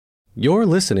You're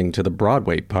listening to the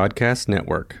Broadway Podcast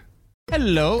Network.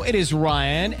 Hello, it is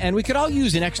Ryan, and we could all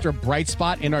use an extra bright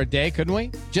spot in our day, couldn't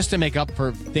we? Just to make up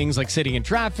for things like sitting in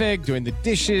traffic, doing the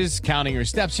dishes, counting your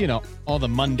steps, you know, all the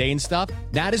mundane stuff.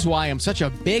 That is why I'm such a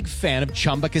big fan of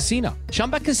Chumba Casino.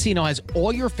 Chumba Casino has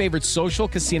all your favorite social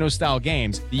casino-style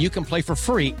games that you can play for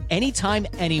free anytime,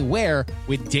 anywhere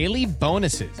with daily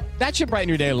bonuses. That should brighten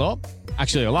your day a little.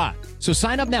 Actually, a lot. So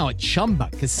sign up now at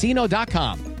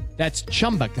ChumbaCasino.com. That's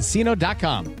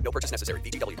ChumbaCasino.com. No purchase necessary.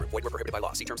 VGW Group. Void where prohibited by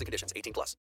law. See terms and conditions.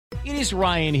 18+. It is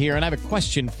Ryan here, and I have a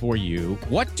question for you.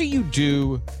 What do you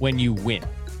do when you win?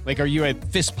 Like, are you a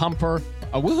fist pumper,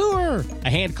 a woohooer, a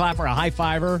hand clapper, a high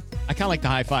fiver? I kind of like the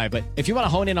high five, but if you want to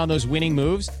hone in on those winning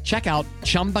moves, check out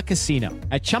Chumba Casino.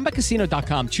 At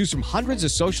ChumbaCasino.com, choose from hundreds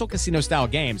of social casino-style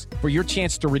games for your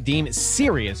chance to redeem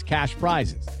serious cash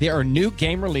prizes. There are new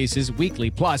game releases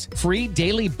weekly, plus free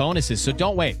daily bonuses, so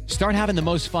don't wait. Start having the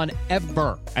most fun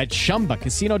ever at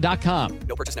ChumbaCasino.com.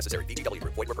 No purchase necessary. VGW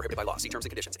Group. Void where prohibited by law. See terms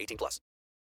and conditions. 18+.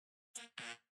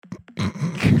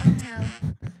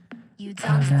 You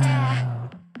don't dare.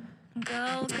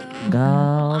 Go, go. Go,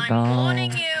 I'm go.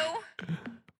 warning you.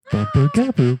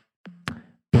 Boo-boo-ga-boo.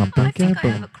 I think I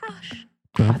have a crush.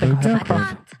 I think I have a I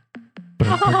crush.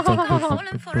 can't. I'm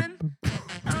falling for him.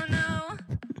 Oh no.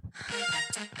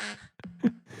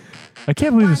 I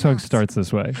can't believe the song starts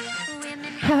this way. Women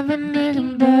Haven't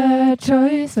made bad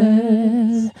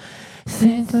choices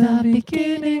since the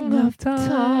beginning of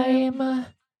time.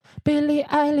 Billie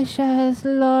Eilish as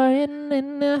Lauren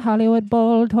in the Hollywood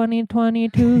Bowl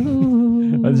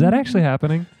 2022. Is that actually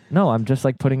happening? No, I'm just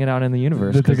like putting it out in the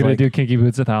universe. That they're 'cause, going to like, do Kinky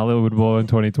Boots at the Hollywood Bowl in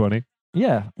 2020?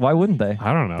 Yeah, why wouldn't they?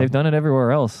 I don't know. They've done it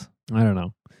everywhere else. I don't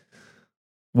know.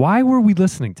 Why were we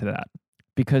listening to that?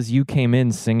 Because you came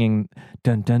in singing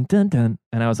dun dun dun dun,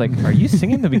 and I was like, "Are you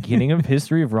singing the beginning of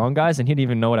History of Wrong Guys?" And he didn't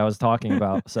even know what I was talking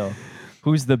about. So,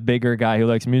 who's the bigger guy who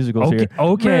likes musicals Okay, here?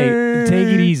 okay, take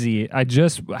it easy. I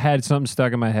just had something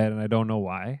stuck in my head, and I don't know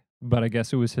why, but I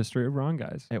guess it was History of Wrong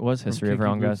Guys. It was from History of Kinky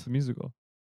Wrong Boots, Guys. the musical.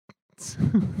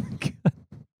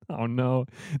 Oh no,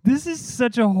 this is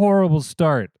such a horrible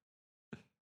start.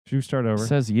 Should we start over?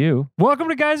 Says you. Welcome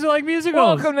to Guys Who Like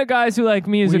Musicals. Welcome to Guys Who Like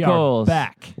Musicals. We are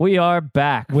back We are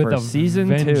back with for a season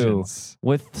vengeance. 2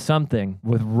 with something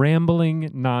With rambling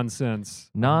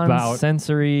nonsense about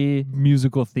non-sensory.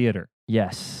 musical theater.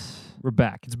 Yes. We're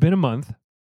back. It's been a month.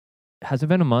 Has it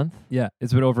been a month? Yeah,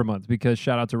 it's been over a month because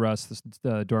shout out to Russ,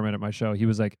 the doorman at my show. He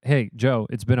was like, "Hey, Joe,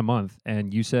 it's been a month,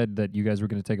 and you said that you guys were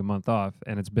going to take a month off,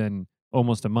 and it's been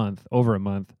almost a month, over a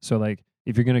month. So, like,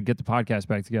 if you're going to get the podcast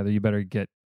back together, you better get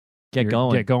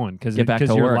going, because Get back to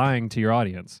you're work. lying to your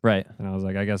audience." Right. And I was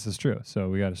like, "I guess it's true. So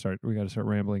we got to start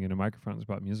rambling into microphones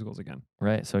about musicals again."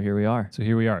 Right. So here we are. So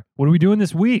here we are. What are we doing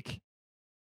this week?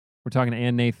 We're talking to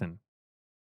Ann Nathan,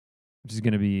 which is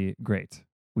going to be great.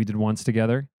 We did Once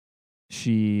together.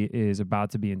 She is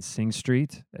about to be in Sing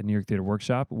Street at New York Theater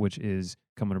Workshop, which is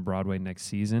coming to Broadway next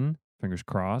season. Fingers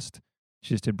crossed.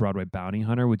 She just did Broadway Bounty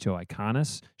Hunter with Joe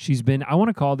Iconis. She's been, I want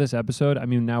to call this episode, I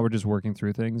mean, now we're just working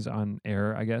through things on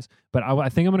air, I guess. But I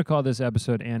think I'm going to call this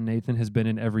episode, Ann Nathan has been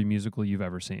in every musical you've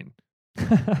ever seen.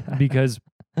 Because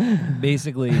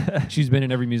basically, she's been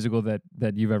in every musical that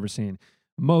you've ever seen.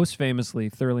 Most famously,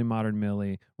 Thoroughly Modern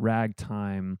Millie,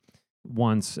 Ragtime,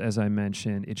 Once, as I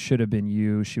mentioned, It Should Have Been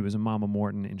You. She was a Mama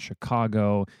Morton in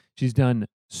Chicago. She's done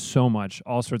so much,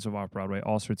 all sorts of off-Broadway,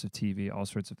 all sorts of TV, all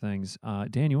sorts of things.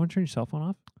 Dan, you want to turn your cell phone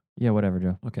off? Yeah, whatever,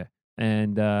 Joe. Okay.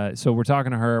 And so we're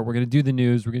talking to her. We're going to do the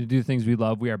news. We're going to do the things we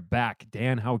love. We are back.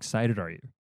 Dan, how excited are you?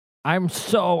 I'm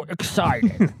so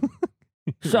excited.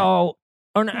 So,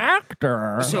 an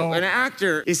actor. So an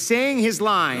actor is saying his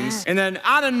lines, and then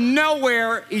out of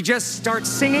nowhere, he just starts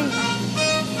singing.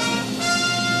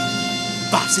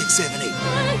 5, 6, 7, 8. The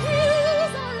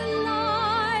hills are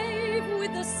alive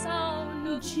with the sound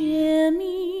of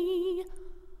Jimmy.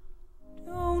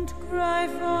 Don't cry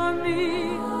for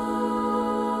me.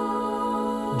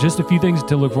 Just a few things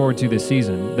to look forward to this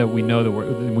season that we know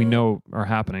we know are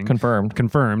happening. Confirmed.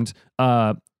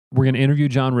 We're going to interview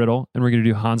John Riddle, and we're going to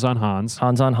do Hans on Hans.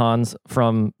 Hans on Hans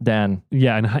from Dan.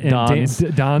 Yeah, and Don's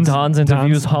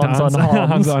interviews Hans on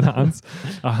Hans. Hans on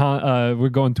Hans. We're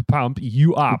going to pump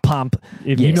you up. Pump.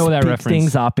 If you know that pick reference.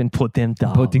 things up and put them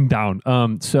down. Putting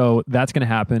down. So that's going to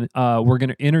happen. We're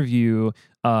going to interview.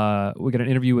 We got an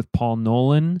interview with Paul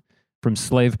Nolan from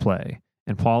Slave Play,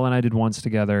 and Paul and I did Once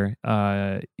together.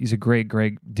 He's a great,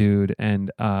 great dude.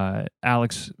 And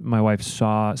Alex, my wife,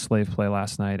 saw Slave Play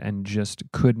last night and just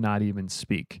could not even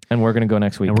speak. And we're going to go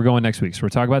next week. And we're going next week. So we're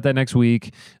talking about that next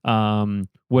week.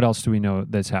 What else do we know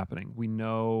that's happening? We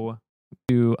know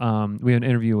We have an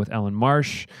interview with Ellen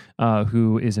Marsh,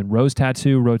 who is in Rose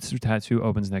Tattoo. Rose Tattoo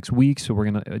opens next week, so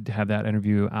we're going to have that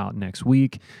interview out next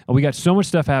week. We got so much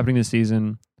stuff happening this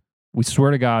season. We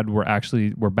swear to God, we're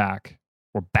back.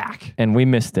 We're back. And we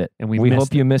missed it. And we missed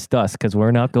hope you missed us because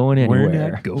we're not going anywhere.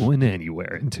 We're not going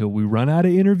anywhere until we run out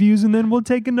of interviews, and then we'll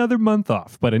take another month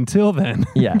off. But until then.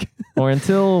 Yeah. Or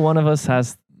until one of us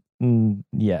has too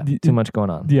much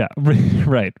going on. Yeah,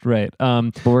 right. But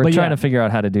we're trying to figure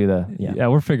out how to do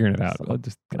we're figuring it out. So, I'll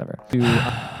just whatever.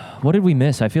 What did we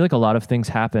miss? I feel like a lot of things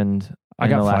happened I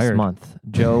got the last fired. month.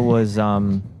 Joe was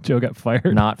Joe got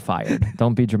fired. not fired.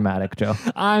 Don't be dramatic, Joe.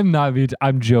 I'm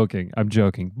joking.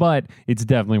 But it's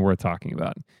definitely worth talking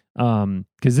about.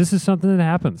 Because this is something that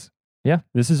happens. Yeah.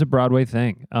 This is a Broadway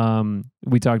thing.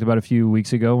 We talked about a few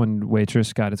weeks ago when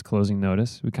Waitress got its closing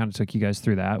notice. We kind of took you guys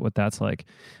through that, what that's like.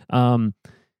 And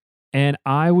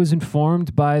I was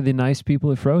informed by the nice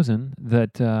people at Frozen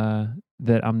that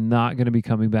I'm not going to be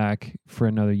coming back for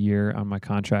another year on my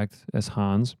contract as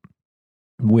Hans,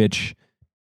 which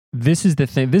this is the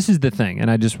thing. And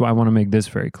I want to make this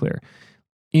very clear.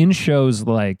 In shows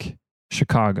like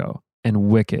Chicago and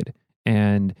Wicked,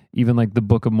 and even like the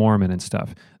Book of Mormon and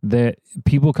stuff, that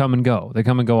people come and go. They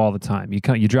come and go all the time.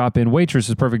 You drop in. Waitress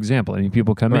is a perfect example. I mean,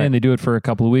 people come in, they do it for a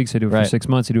couple of weeks, they do it for 6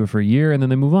 months, they do it for a year, and then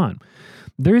they move on.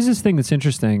 There is this thing that's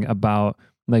interesting about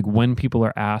like when people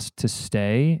are asked to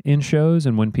stay in shows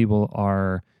and when people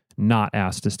are not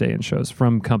asked to stay in shows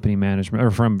from company management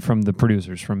or from the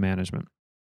producers, from management.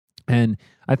 And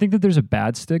I think that there's a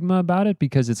bad stigma about it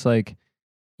because it's like,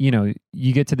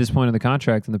 you get to this point in the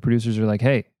contract and the producers are like,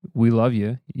 hey, we love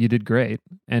you. You did great.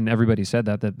 And everybody said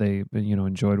that they,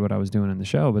 enjoyed what I was doing in the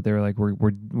show, but they were like,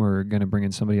 we're going to bring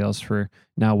in somebody else for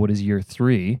now. What is year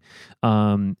 3?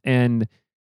 And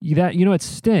that, it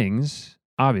stings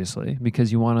obviously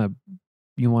because you want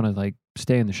to like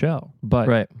stay in the show,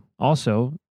 but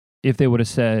also if they would have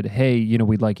said, hey,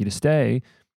 we'd like you to stay,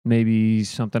 maybe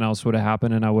something else would have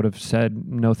happened and I would have said,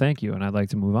 no, thank you. And I'd like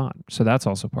to move on. So that's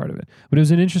also part of it. But it was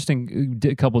an interesting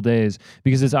couple days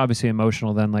because it's obviously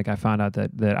emotional. Then like I found out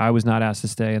that I was not asked to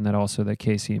stay and that also that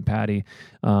Casey and Patty,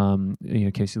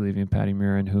 Casey Levy and Patty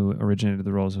Murin, who originated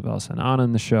the roles of Elsa and Anna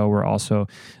in the show, were also,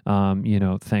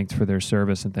 thanked for their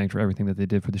service and thanked for everything that they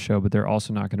did for the show, but they're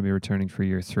also not going to be returning for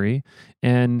year 3.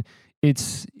 And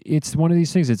it's one of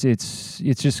these things. It's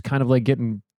just kind of like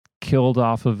getting killed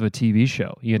off of a TV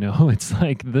show, it's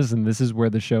like this is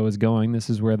where the show is going. This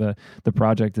is where the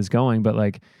project is going. But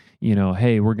like,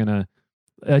 hey, we're going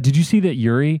to, did you see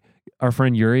that our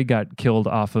friend Yuri got killed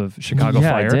off of Chicago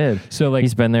Fire? I did. So like,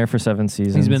 he's been there for 7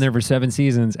 seasons. He's been there for 7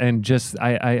 seasons and just,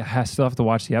 I still have to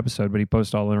watch the episode, but he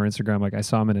posted all on our Instagram. Like I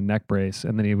saw him in a neck brace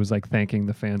and then he was like thanking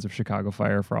the fans of Chicago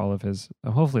Fire for all of his,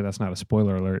 hopefully that's not a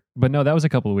spoiler alert, but no, that was a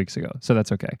couple of weeks ago. So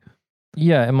that's okay.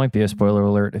 Yeah, it might be a spoiler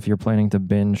alert if you're planning to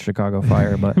binge Chicago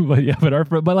Fire, but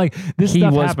but like this he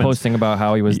stuff was posting posting about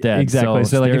how he was dead. Exactly.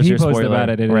 So like if he posted about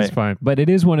it, it is fine. But it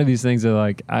is one of these things that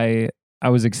like I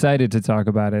was excited to talk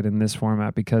about it in this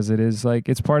format because it is like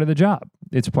it's part of the job.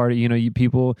 It's part of you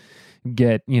people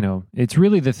get it's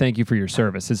really the thank you for your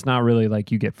service. It's not really like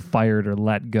you get fired or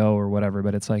let go or whatever,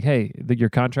 but it's like hey, your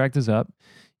contract is up.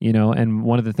 And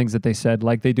one of the things that they said,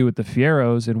 like they do with the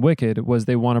Fieros in Wicked, was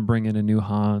they want to bring in a new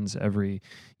Hans every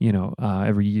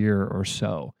year or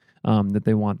so. That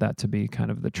they want that to be kind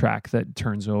of the track that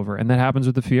turns over. And that happens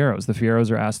with the Fieros. The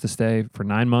Fieros are asked to stay for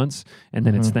 9 months, and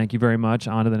then it's thank you very much,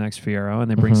 on to the next Fiero.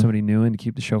 And they bring somebody new in to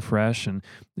keep the show fresh and,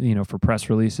 for press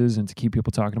releases and to keep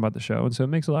people talking about the show. And so it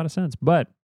makes a lot of sense. But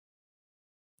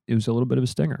it was a little bit of a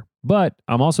stinger. But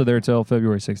I'm also there till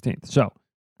February 16th. So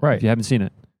if you haven't seen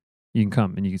it, you can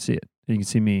come and you can see it. And you can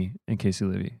see me and Casey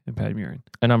Levy and Patty Murin.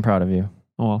 And I'm proud of you.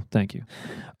 Oh, well, thank you.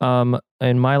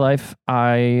 In my life,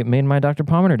 I made my Dr.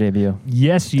 Palmer debut.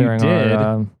 Yes, you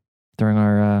did. During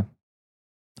our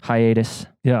hiatus.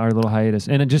 Yeah, our little hiatus.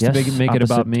 And just to make it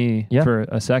about me for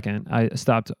a second, I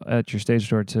stopped at your stage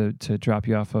door to drop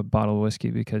you off a bottle of whiskey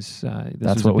because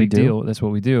this was a big deal. That's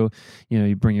what we do.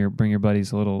 You bring your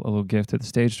buddies a little gift at the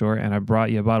stage door, and I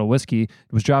brought you a bottle of whiskey.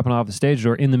 It was dropping off the stage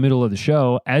door in the middle of the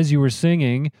show as you were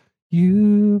singing,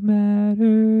 "You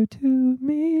Matter to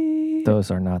Me."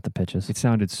 Those are not the pitches. It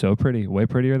sounded so pretty, way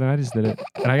prettier than I just did it.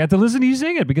 And I got to listen to you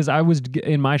sing it because I was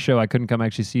in my show. I couldn't come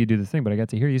actually see you do the thing, but I got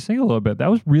to hear you sing a little bit.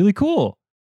 That was really cool.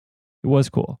 It was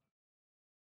cool.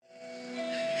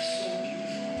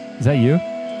 Is that you?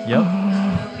 Yep.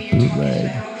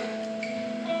 Bootleg.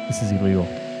 This is illegal.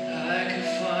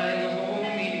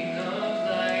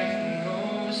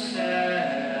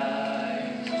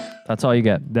 That's all you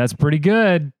get. That's pretty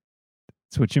good.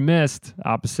 It's what you missed.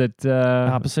 Opposite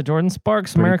Jordan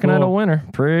Sparks, Pretty American cool. Idol winner.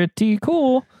 Pretty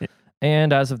cool.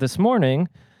 And as of this morning,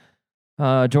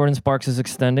 Jordan Sparks is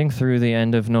extending through the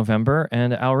end of November,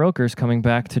 and Al Roker's coming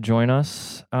back to join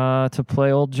us to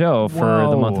play Old Joe for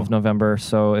the month Whoa. of November.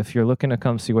 So if you're looking to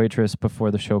come see Waitress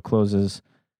before the show closes,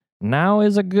 now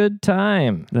is a good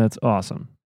time. That's awesome.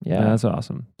 Yeah. That's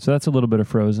awesome. So that's a little bit of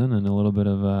Frozen and a little bit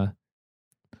of a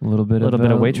little bit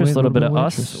of Waitress, a little bit of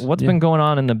us. Waitress. What's Yeah. been going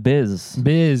on in the biz?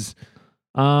 Biz.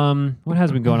 What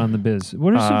has been going on in the biz?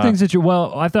 What are some things that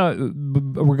well, I thought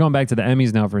we're going back to the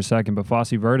Emmys now for a second, but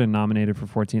Fosse Verdon nominated for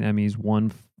 14 Emmys,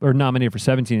 nominated for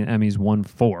 17 Emmys, won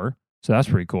 4. So that's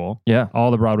pretty cool. Yeah.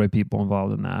 All the Broadway people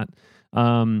involved in that.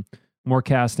 More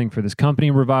casting for this Company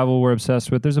revival we're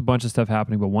obsessed with. There's a bunch of stuff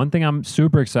happening, but one thing I'm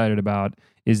super excited about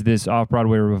is this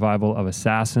off-Broadway revival of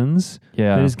Assassins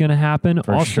Yeah. that is going to happen.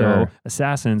 For Also, sure.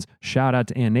 Assassins, shout out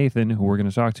to Ann Nathan, who we're going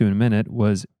to talk to in a minute,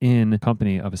 was in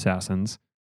Company of Assassins.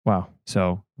 Wow.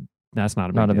 So that's not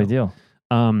a big Not deal. a big deal.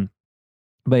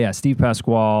 But yeah, Steve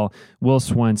Pasquale, Will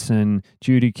Swenson,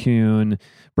 Judy Kuhn,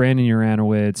 Brandon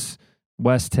Uranowitz,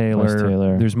 Wes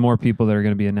Taylor. There's more people that are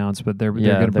going to be announced, but they're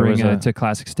Yeah, going to there bring was it to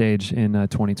Classic Stage in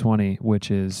 2020, which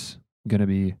is going to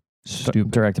be stupid.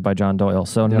 Directed by John Doyle.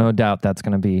 So Yeah. no doubt that's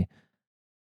going to be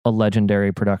a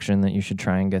legendary production that you should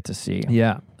try and get to see.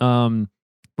 Yeah.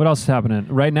 What else is happening?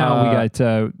 Right now, we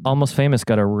got... Almost Famous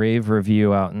got a rave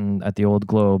review out at the Old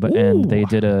Globe, and they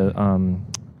did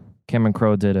Cameron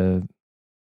Crowe did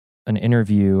an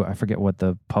interview. I forget what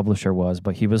the publisher was,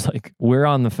 but he was like, "We're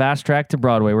on the fast track to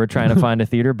Broadway. We're trying to find a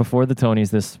theater before the Tonys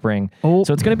this spring." Oh.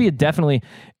 So it's going to be definitely,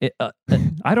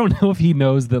 I don't know if he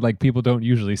knows that like people don't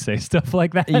usually say stuff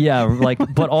like that. yeah, like,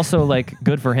 but also like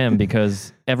good for him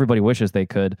because everybody wishes they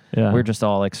could. Yeah. We're just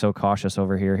all like so cautious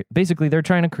over here. Basically, they're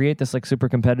trying to create this like super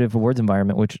competitive awards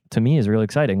environment, which to me is really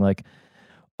exciting. Like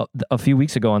a few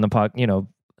weeks ago on the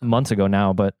months ago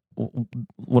now, but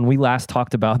when we last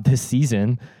talked about this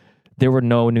season, there were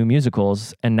no new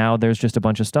musicals, and now there's just a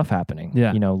bunch of stuff happening.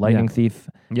 Yeah. Lightning Thief,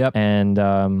 Yep. and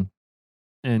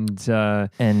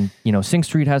Sing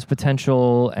Street has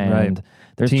potential, and Right.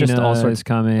 there's Tina just all sorts. is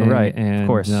coming, Right, and of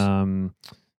course.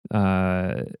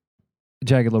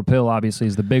 Jagged Little Pill obviously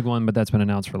is the big one, but that's been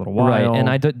announced for a little while. Right, and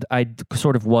I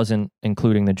sort of wasn't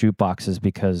including the jukeboxes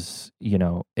because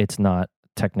it's not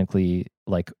technically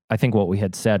like I think what we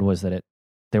had said was that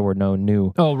there were no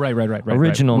new. Oh, right.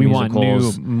 Original We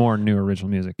musicals. want more new original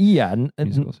music. Yeah,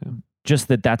 Musicals, yeah. just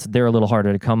they're a little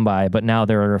harder to come by, but now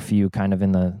there are a few kind of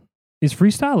in the. Is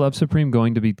Freestyle Love Supreme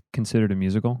going to be considered a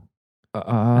musical?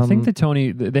 I think the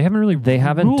Tony they haven't really they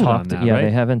haven't ruled talked. on that, Yeah, right?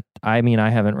 they haven't. I mean, I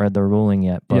haven't read the ruling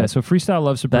yet, but Yeah, so Freestyle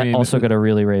Love Supreme that also got a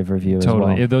really rave review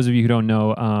totally. as well. If those of you who don't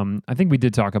know, I think we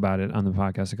did talk about it on the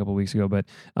podcast a couple weeks ago, but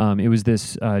it was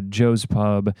this Joe's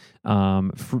Pub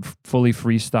fully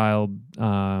freestyle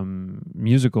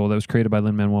musical that was created by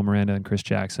Lin-Manuel Miranda and Chris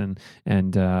Jackson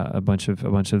and a bunch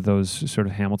of those sort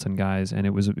of Hamilton guys, and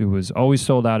it was always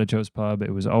sold out at Joe's Pub.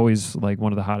 It was always like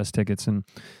one of the hottest tickets in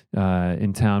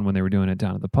town when they were doing it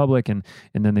down at the Public, and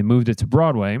then they moved it to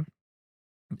Broadway.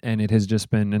 And it has just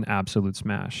been an absolute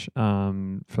smash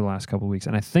for the last couple of weeks.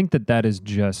 And I think that is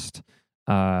just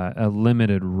a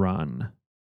limited run.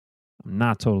 I'm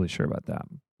not totally sure about that,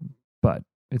 but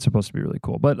it's supposed to be really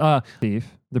cool. But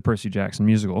Thief, the Percy Jackson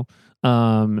musical,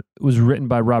 was written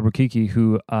by Rob Rukiki,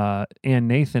 who Ann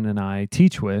Nathan and I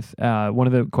teach with. One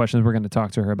of the questions we're going to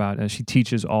talk to her about, she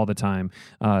teaches all the time,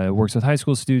 works with high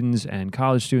school students and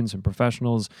college students and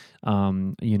professionals,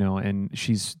 and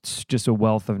she's just a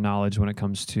wealth of knowledge when it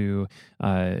comes to,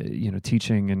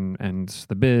 teaching and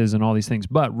the biz and all these things.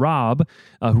 But Rob,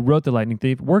 who wrote The Lightning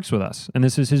Thief, works with us, and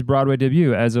this is his Broadway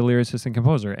debut as a lyricist and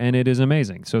composer, and it is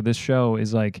amazing. So this show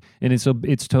is like, and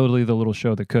it's totally the little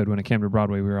show that could. When it came to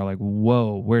Broadway, we were all like,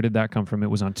 whoa, where did that come from? It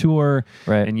was on tour,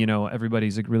 Right. and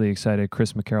everybody's like really excited.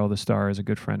 Chris McCarroll, the star, is a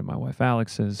good friend of my wife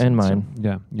Alex's And so,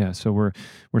 mine. yeah. So we're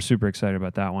super excited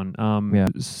about that one. Yeah.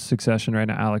 Succession right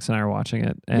now. Alex and I are watching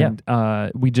it, and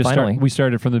we just Finally. we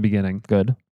started from the beginning,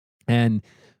 Good. and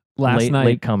last night.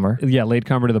 latecomer. Yeah,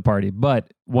 latecomer to the party.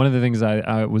 But one of the things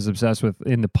I was obsessed with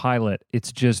in the pilot,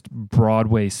 it's just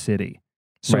Broadway City.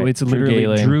 So Right. it's Drew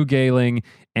literally Gehling. Drew Gehling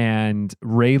and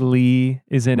Ray Lee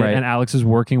is in Right. it, and Alex is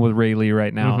working with Ray Lee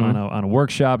right now Mhm. on a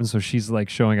workshop, and so she's like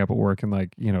showing up at work and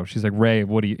like she's like, Ray,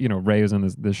 what do you Ray is in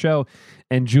the show,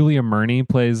 and Julia Murney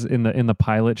plays in the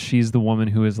pilot. She's the woman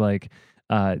who is like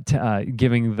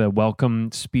giving the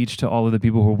welcome speech to all of the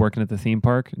people who are working at the theme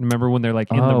park. Remember when they're like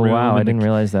in the room? Wow, I and didn't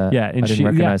realize that. Yeah, and I didn't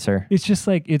recognize her. It's just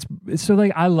like it's so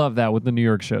like I love that with the New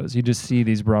York shows. You just see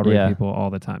these Broadway Yeah. people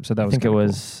all the time. So that I was think it kinda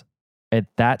was at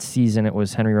that season, it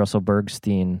was Henry Russell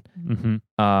Bergstein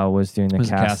Mm-hmm. was doing the Was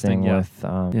casting, casting, yeah.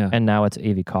 with, Yeah. and now it's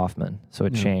Avi Kaufman. So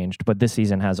it Yeah. changed. But this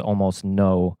season has almost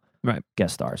no Right.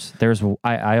 guest stars. I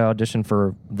auditioned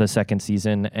for the second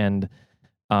season, and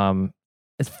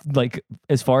it's like,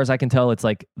 as far as I can tell, it's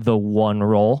like the one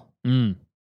role Mm.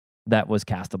 that was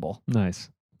castable. Nice.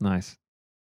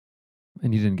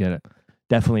 And you didn't get it.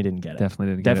 Definitely didn't get it. Definitely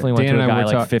didn't Definitely get it. went Dan to a and I guy were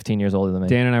like talk- 15 years older than me.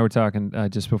 Dan and I were talking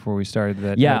just before we started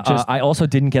that. Yeah, just I also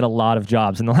didn't get a lot of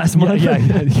jobs in the last month.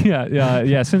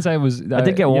 yeah. Since I was, I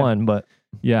did get one, but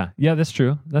Yeah, that's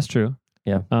true.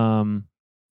 Yeah.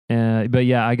 But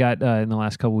yeah, I got in the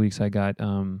last couple weeks, I got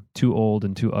too old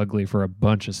and too ugly for a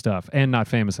bunch of stuff, and not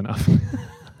famous enough.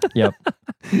 yep.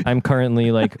 I'm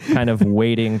currently like kind of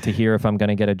waiting to hear if I'm going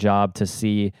to get a job to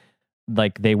see,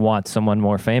 like, they want someone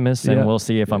more famous, and Yeah. we'll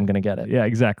see if I'm going to get it. Yeah,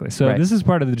 exactly. So Right. this is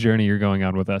part of the journey you're going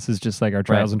on with us. It's just like our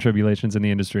trials and tribulations in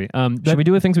the industry. Should we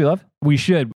do the things we love? We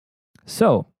should.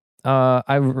 So,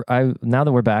 I now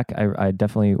that we're back, I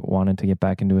definitely wanted to get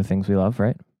back into the things we love,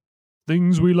 right?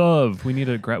 Things we love. We need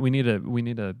a. Things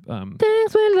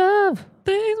we love.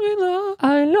 Things we love.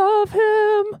 I love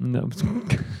him. No.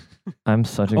 I'm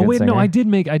such a Oh good wait, singer. no. I did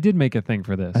make a thing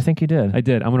for this. I think you did. I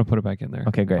did. I'm gonna put it back in there.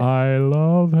 Okay, great. I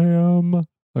love him.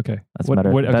 Okay, That's what,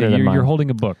 better- What, better okay, than you're mine. holding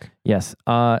a book. Yes.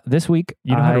 This week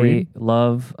You know how to I read?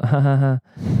 love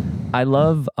I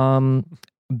love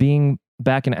being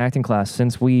back in acting class.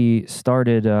 Since we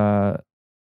started our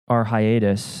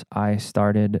hiatus, I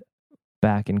started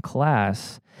back in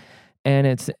class. And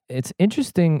it's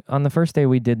interesting. On the first day,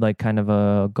 we did like kind of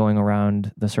a going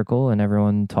around the circle and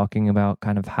everyone talking about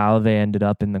kind of how they ended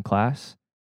up in the class.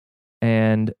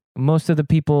 And most of the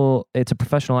people, it's a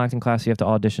professional acting class. You have to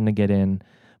audition to get in.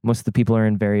 Most of the people are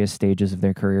in various stages of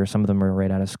their career. Some of them are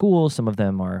right out of school. Some of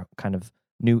them are kind of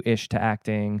new-ish to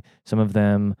acting. Some of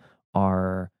them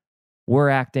were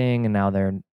acting and now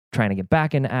they're trying to get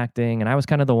back into acting. And I was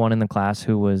kind of the one in the class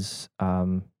who was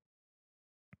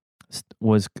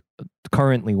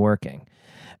currently working.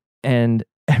 And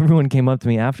everyone came up to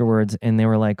me afterwards and they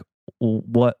were like,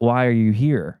 why are you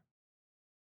here?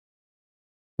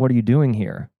 What are you doing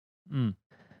here? Mm.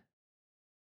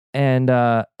 And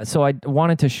so I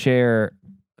wanted to share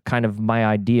kind of my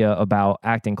idea about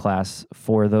acting class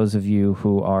for those of you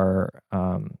who are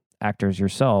actors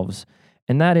yourselves.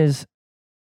 And that is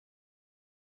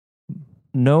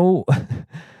no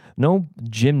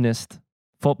gymnast,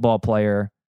 football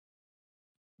player,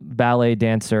 ballet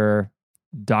dancer,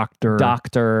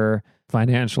 doctor,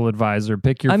 financial advisor.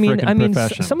 Pick your I mean,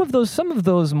 profession. some of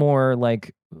those more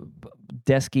like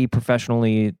desky,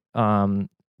 professionally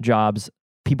jobs,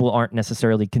 people aren't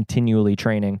necessarily continually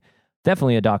training.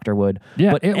 Definitely a doctor would.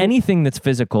 Yeah, But anything that's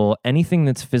physical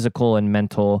and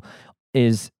mental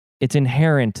it's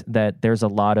inherent that there's a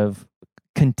lot of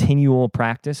continual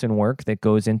practice and work that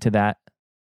goes into that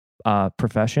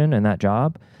profession and that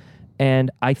job.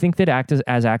 And I think that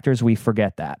as actors, we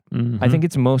forget that. Mhm. I think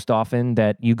it's most often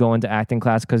that you go into acting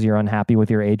class because you're unhappy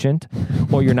with your agent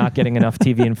or you're not getting enough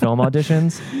TV and film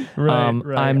auditions.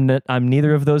 Right. I'm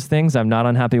neither of those things. I'm not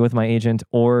unhappy with my agent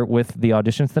or with the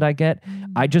auditions that I get.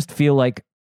 I just feel like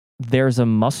there's a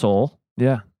muscle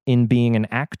Yeah. in being an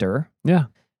actor, Yeah.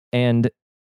 and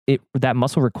that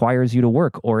muscle requires you to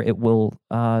work, or it will.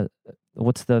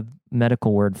 What's the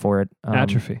medical word for it?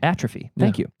 Atrophy. Atrophy.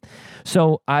 Thank you.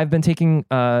 So I've been taking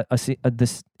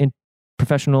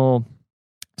professional.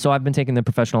 So I've been taking the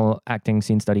professional acting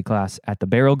scene study class at the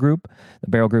Barrel Group. The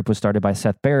Barrel Group was started by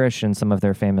Seth Barish, and some of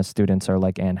their famous students are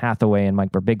like Anne Hathaway and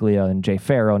Mike Birbiglia and Jay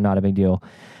Farrow. Not a big deal.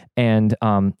 And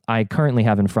I currently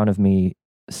have in front of me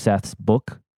Seth's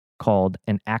book called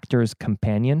An Actor's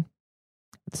Companion.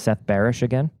 It's Seth Barish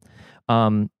again.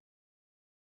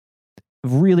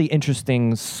 Really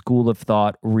interesting school of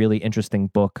thought, really interesting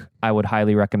book. I would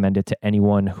highly recommend it to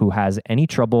anyone who has any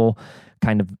trouble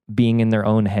kind of being in their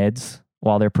own heads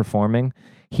while they're performing.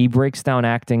 He breaks down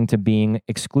acting to being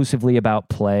exclusively about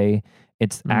play.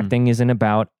 Acting isn't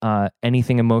about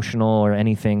anything emotional or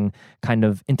anything kind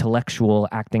of intellectual.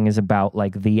 Acting is about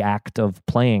like the act of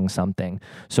playing something.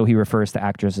 So he refers to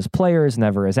actors as players,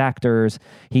 never as actors.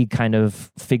 He kind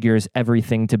of figures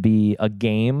everything to be a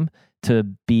game to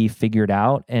be figured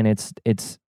out, and it's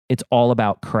all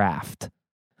about craft,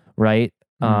 right?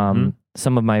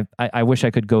 Some of my I wish I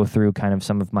could go through kind of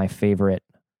some of my favorite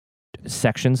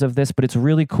sections of this, but it's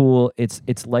really cool. It's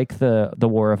like the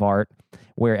War of Art,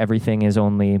 where everything is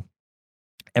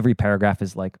every paragraph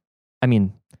is like,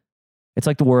 it's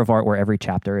like the War of Art where every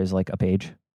chapter is like a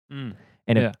page. And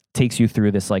it takes you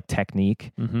through this like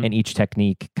technique, and each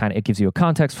technique it gives you a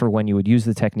context for when you would use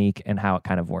the technique and how it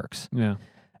kind of works. Yeah.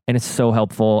 and it's so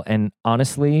helpful. And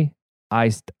honestly,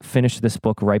 I finished this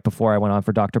book right before I went on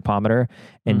for Dr. Pomatter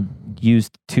and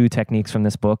used 2 techniques from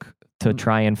this book to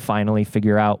try and finally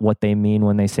figure out what they mean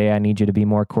when they say, I need you to be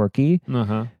more quirky.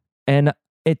 And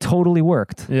it totally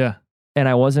worked. Yeah. And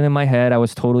I wasn't in my head. I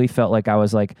was totally felt like I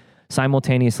was like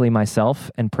simultaneously myself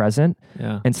and present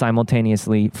and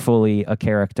simultaneously fully a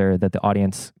character that the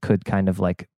audience could kind of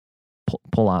like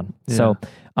pull on. Yeah. So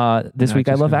this week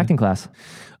I love acting class.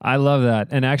 I love that.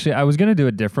 And actually, I was going to do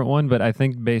a different one, but I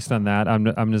think based on that, I'm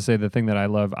going to say the thing that I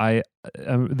love.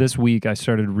 This week I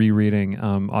started rereading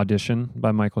Audition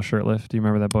by Michael Shurtleff. Do you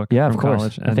remember that book? Yeah, from of course.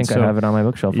 college? I think I have it on my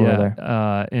bookshelf over there.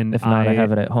 And if not, I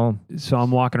have it at home. So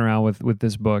I'm walking around with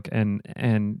this book, and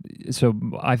so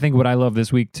I think what I love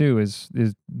this week too is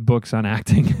books on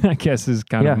acting. I guess is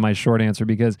kind of my short answer,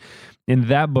 because in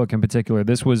that book in particular,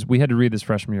 we had to read this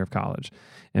freshman year of college,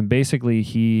 and basically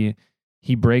he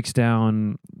breaks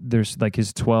down, there's like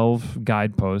his 12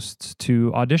 guideposts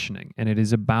to auditioning, and it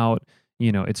is about,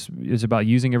 it's about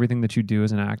using everything that you do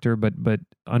as an actor, but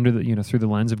under the, through the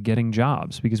lens of getting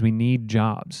jobs, because we need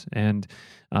jobs. And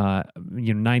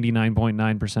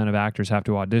 99.9% of actors have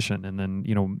to audition, and then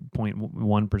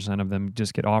 0.1% of them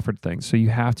just get offered things. So you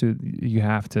have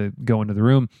to go into the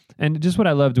room. And just what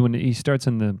I loved when he starts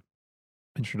in the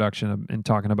introduction and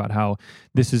talking about how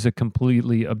this is a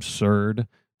completely absurd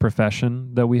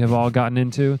profession that we have all gotten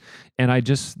into, and I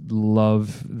just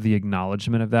love the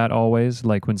acknowledgement of that always.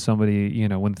 Like when somebody,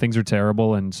 when things are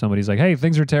terrible and somebody's like, hey,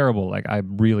 things are terrible, like I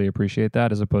really appreciate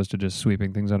that, as opposed to just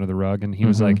sweeping things under the rug. And he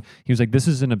was like, this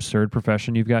is an absurd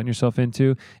profession you've gotten yourself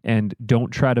into, and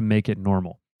don't try to make it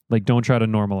normal. Like, don't try to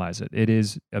normalize it. It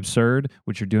is absurd.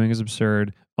 What you're doing is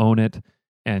absurd. Own it.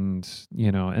 And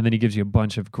and then he gives you a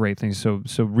bunch of great things. So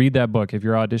read that book if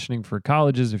you're auditioning for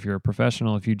colleges, if you're a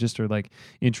professional, if you just are like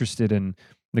interested in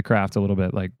the craft a little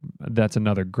bit. Like, that's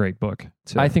another great book.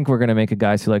 I think we're gonna make a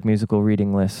Guys Who Like Musical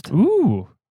reading list. Ooh.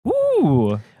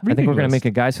 I think we're gonna make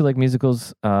a Guys Who Like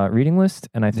Musicals reading list,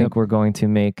 and I think we're going to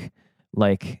make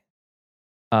like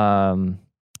curated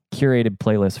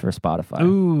playlists for Spotify.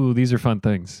 Ooh, these are fun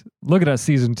things. Look at us,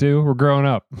 season 2. We're growing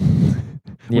up.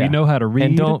 We know how to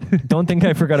read. And don't think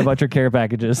I forgot about your care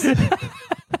packages.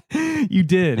 You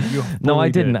did. No, I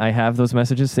didn't. I have those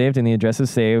messages saved and the address is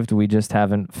saved. We just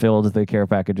haven't filled the care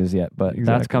packages yet, but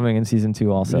that's coming in season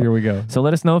 2 also. Here we go. So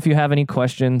let us know if you have any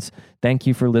questions. Thank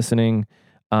you for listening.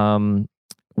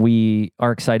 We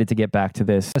are excited to get back to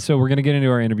this. So we're going to get into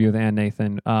our interview with Ann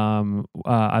Nathan.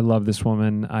 I love this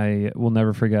woman. I will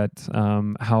never forget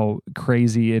how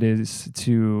crazy it is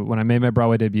when I made my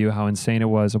Broadway debut, how insane it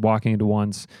was walking into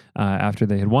Once after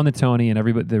they had won the Tony, and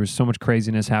everybody, there was so much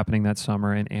craziness happening that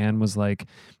summer, and Ann was like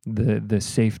the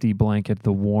safety blanket,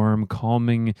 the warm,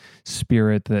 calming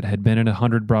spirit that had been in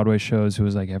 100 Broadway shows, who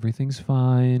was like, everything's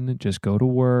fine, just go to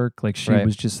work. Like, she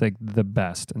was just like the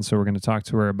best. And so we're going to talk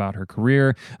to her about her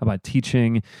career, about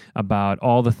teaching, about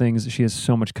all the things. She has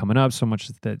so much coming up, so much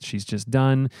that she's just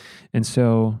done. And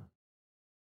so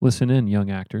listen in, young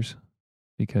actors,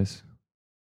 because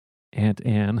Aunt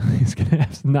Ann is going to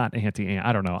have, not Auntie Ann,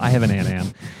 I don't know, I have an Aunt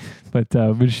Ann, but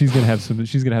she's going to have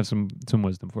some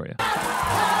wisdom for you.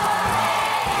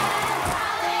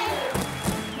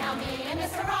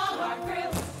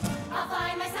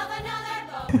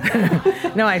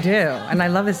 No, I do, and I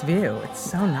love this view. It's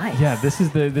so nice. Yeah, this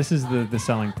is the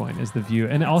selling point, is the view,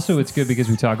 and also it's good because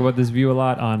we talk about this view a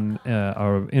lot on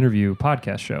our interview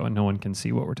podcast show, and no one can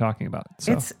see what we're talking about.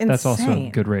 So it's insane. That's also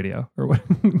good radio, or what?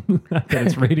 Not that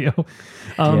it's radio.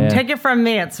 Take it from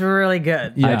me, it's really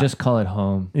good. Yeah. I just call it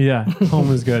home. Yeah,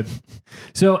 home is good.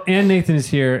 So Ann Nathan is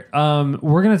here.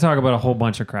 We're going to talk about a whole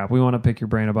bunch of crap. We want to pick your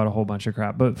brain about a whole bunch of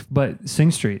crap, but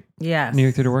Sing Street. Yes. New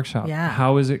York Theater Workshop. Yeah.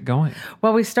 How is it going?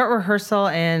 Well, we start rehearsal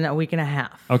in a week and a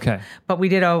half. Okay. But we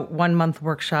did a 1-month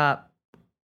workshop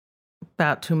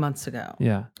about 2 months ago.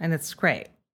 Yeah. And it's great.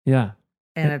 Yeah.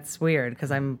 And it's weird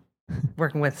because I'm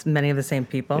working with many of the same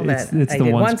people It's that I the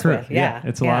did Once once crew. with. Yeah.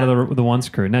 It's a lot of the Once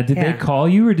crew. Now, did they call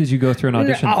you, or did you go through an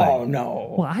audition thing? Oh,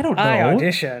 no. Well, I don't know. I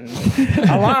auditioned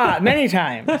a lot, many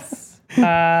times.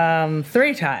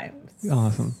 3 times.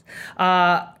 Awesome.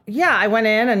 Yeah, I went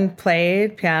in and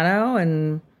played piano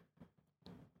and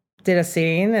did a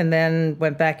scene, and then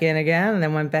went back in again, and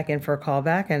then went back in for a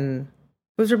callback. And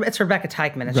it's Rebecca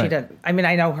Teichman, and she did. I mean,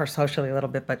 I know her socially a little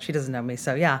bit, but she doesn't know me.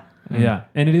 So yeah. Yeah,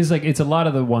 and it is like it's a lot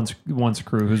of the Once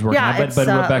crew who's working on it. But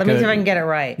Rebecca. Let me see if I can get it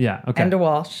right. Yeah. Okay. Enda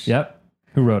Walsh. Yep.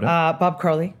 Who wrote it? Bob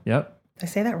Crowley. Yep. Did I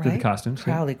say that right? Did the costumes?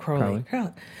 Crowley.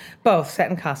 Both set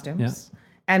in costumes.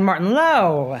 Yeah. And Martin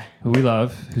Lowe. who we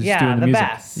love, who's Yeah, doing the the music.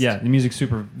 best. Yeah, the music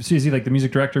super. So is he like the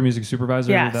music director, music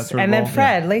supervisor? Yes. That sort And of then role?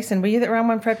 Fred Layson. Were you around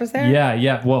when Fred was there?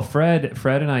 Yeah. Well, Fred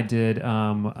and I did.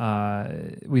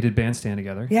 We did Bandstand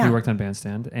together. Yeah. We worked on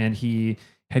Bandstand, and he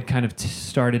had kind of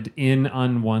started in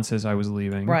on Once as I was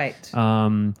leaving. Right.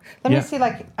 Let Let me see,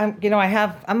 like, I'm not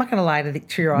going to lie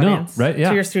to your audience. right, yeah.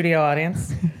 To your studio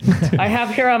audience. I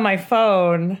have here on my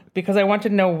phone, because I want to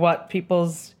know what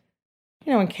people's,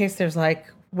 in case there's like,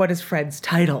 what is Fred's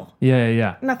title?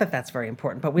 Yeah. Not that that's very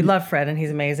important, but we love Fred and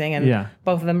he's amazing, and Yeah.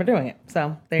 both of them are doing it.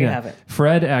 So there you have it.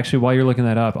 Fred, actually, while you're looking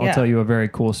that up, I'll Yeah. tell you a very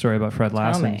cool story about Fred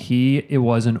Lassen. me. It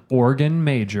was an organ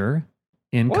major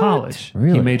in college.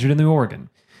 Really? He majored in the organ.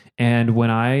 And when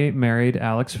I married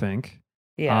Alex Fink,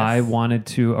 Yes. I wanted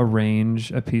to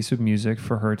arrange a piece of music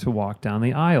for her to walk down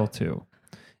the aisle to.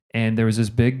 And there was this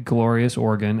big, glorious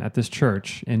organ at this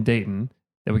church in Dayton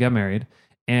that we got married.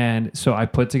 And so I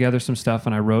put together some stuff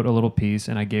and I wrote a little piece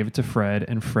and I gave it to Fred,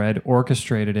 and Fred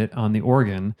orchestrated it on the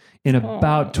organ in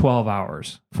about 12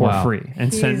 hours for Wow. free,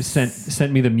 and He's-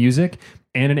 sent me the music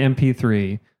and an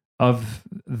MP3 of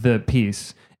the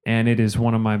piece. And it is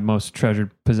one of my most treasured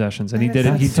possessions. And he did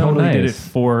it. He That's so totally did it nice.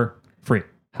 for free.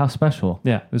 How special.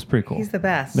 Yeah, it was pretty cool. He's the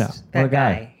best. Yeah. That What a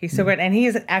guy. guy. He's so great. And he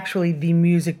is actually the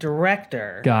music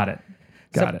director. Got it.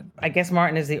 So Got it. I guess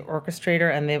Martin is the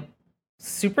orchestrator and the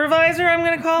supervisor, I'm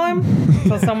going to call him.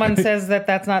 So someone says that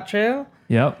that's not true.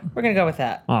 Yep. We're going to go with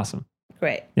that. Awesome.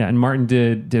 Great. Yeah, and Martin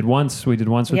did once. We did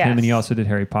once with him, and he Yes. also did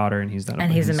Harry Potter, and he's done.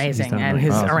 And he's amazing. done And really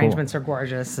his well. arrangements are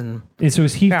gorgeous. And And so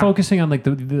is he Yeah. focusing on like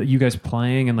the you guys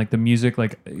playing and like the music,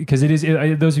 like because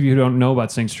those of you who don't know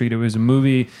about Sing Street, it was a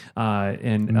movie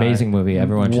and Amazing movie.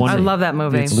 Everyone should I see. love that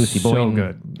movie. It's Lucy so Boynton.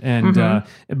 good, and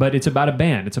but it's about a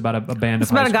band. It's about a band. It's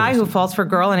of high about a guy schoolers. who falls for a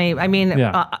girl, and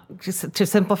Yeah. just to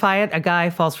simplify it, a guy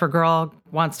falls for a girl,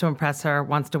 wants to impress her,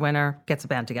 wants to win her, gets a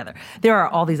band together. There are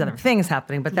all these other things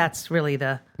happening, but that's really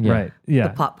the Right. Yeah.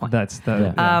 the plot point. That's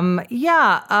the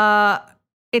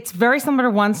it's very similar to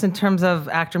Once in terms of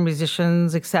actor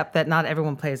musicians, except that not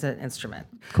everyone plays an instrument.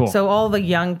 Cool. So all the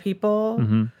young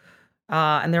people,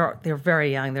 and they're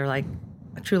very young. They're like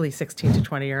truly 16 to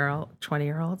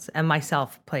 20-year-olds, and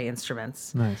myself play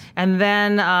instruments. Nice. And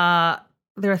then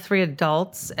there are 3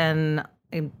 adults, and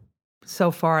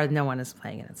so far no one is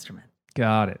playing an instrument.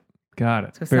 Got it. So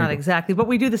it's Very not cool. exactly, but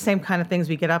we do the same kind of things.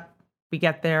 We get up, we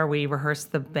get there, we rehearse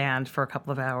the band for a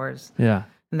couple of hours, Yeah.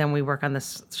 and then we work on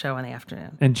this show in the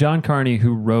afternoon. And John Carney,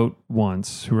 who wrote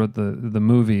the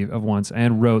movie of Once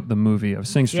and wrote the movie of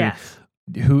Sing Street, Yes.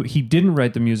 who he didn't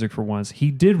write the music for Once.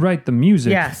 He did write the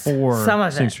music Yes, for some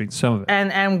of Sing it. Street, some of it,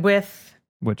 And with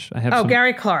which I have. oh some,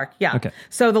 Gary Clark, yeah. Okay.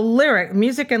 So the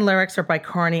music and lyrics are by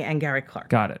Carney and Gary Clark.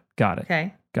 Got it.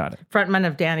 Okay. Got it. Frontman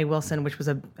of Danny Wilson, which was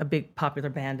a big popular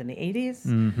band in the 80s.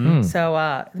 Mm-hmm. So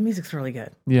the music's really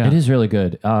good. Yeah. It is really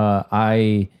good.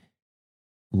 I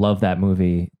love that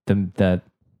movie. The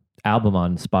album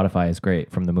on Spotify is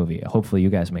great from the movie. Hopefully, you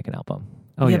guys make an album.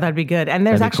 Oh yeah. That'd be good. And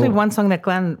there's That'd be actually cool. one song that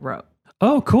Glenn wrote.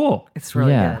 Oh, cool. It's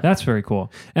really Yeah. good. That's very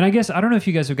cool. And I guess I don't know if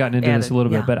you guys have gotten into Yeah, this a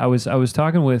little yeah. bit, but I was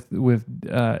talking with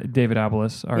David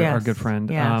Abelis, our Yes, good friend,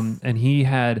 yes. and he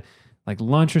had like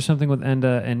lunch or something with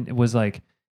Enda, and it was like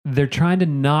they're trying to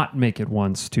not make it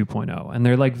Once 2.0, and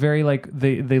they're like very like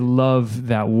they love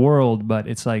that world, but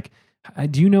it's like,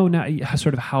 do you know now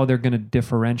sort of how they're going to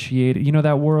differentiate it? You know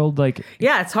that world, like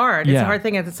Yeah, it's hard. It's Yeah. a hard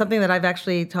thing. It's something that I've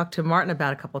actually talked to Martin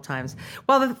about a couple of times.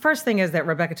 Well, the first thing is that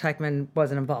Rebecca Teichman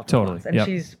wasn't involved. in Totally, Once, and yep.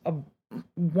 she's a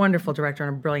wonderful director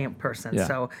and a brilliant person. Yeah.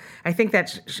 So I think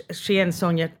that she and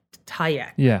Sonia Tayek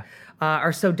yeah,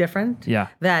 are so different. Yeah.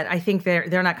 That I think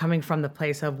they're not coming from the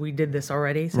place of we did this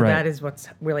already. So Right. that is what's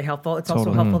really helpful. It's also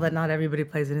Totally. helpful that not everybody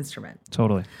plays an instrument.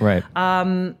 totally. Right.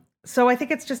 So I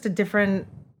think it's just a different.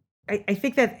 I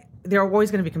think that there are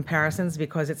always going to be comparisons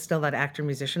because it's still that actor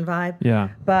musician vibe. Yeah.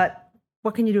 But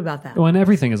what can you do about that? Well, and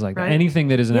everything is like that. Right? Anything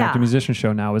that is an Yeah. actor musician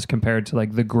show now is compared to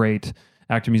like the great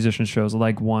actor musician shows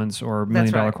like Once or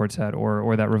Million Dollar right. Quartet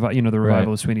or that the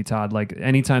revival of Sweeney Todd. Like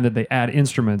anytime that they add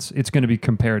instruments, it's going to be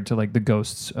compared to like the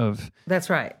ghosts of That's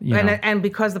right. You know. And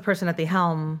because the person at the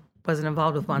helm wasn't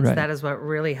involved with Once, Right. that is what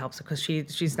really helps because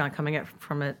she's not coming at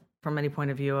from any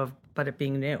point of view of but it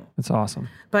being new. it's awesome.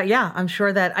 But yeah, I'm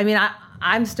sure that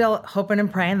I'm still hoping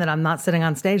and praying that I'm not sitting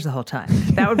on stage the whole time.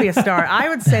 That would be a start. I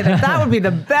would say that would be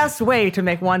the best way to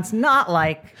make Once not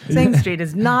like Sing Street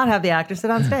is not have the actor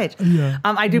sit on stage. Yeah.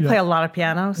 I do play a lot of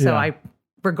piano, so Yeah. I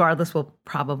regardless will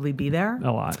probably be there.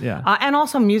 A lot. Yeah. And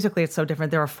also musically, it's so different.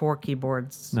 There are 4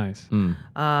 keyboards. Nice.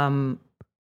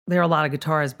 There are a lot of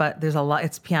guitars, but there's a lot.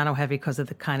 It's piano heavy because of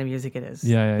the kind of music it is.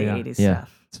 Yeah, the yeah. 80s Yeah.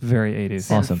 stuff. It's very 80s.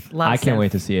 Synth. Awesome. Love I can't synth.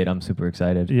 wait to see it. I'm super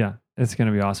excited. Yeah. It's going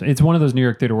to be awesome. It's one of those New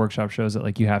York Theater Workshop shows that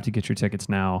like you have to get your tickets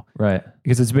now. Right.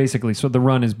 Because it's basically, so the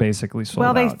run is basically sold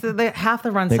Well, out. half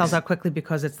the run sells out quickly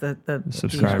because it's the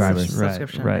Subscribers. Right.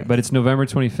 subscription Right. base. But it's November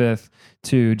 25th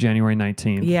to January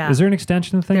 19th. Yeah. Is there an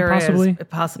extension thing There possibly? is a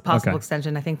possible Okay.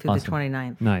 extension, I think, through Awesome. the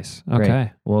 29th. Nice. Great.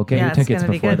 Okay. Well, get your it's tickets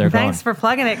gonna be before good. they're Thanks gone. for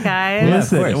plugging it, guys. Yeah,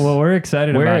 Listen, of course. well, we're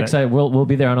excited We're about excited. We'll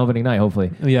be there on opening night,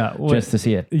 hopefully, it. Yeah. just to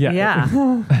see it. Yeah.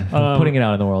 Yeah. Putting it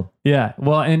out in the world. Yeah.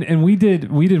 Well, and we did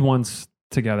once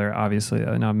together, obviously,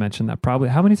 and I've mentioned that probably.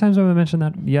 How many times have I mentioned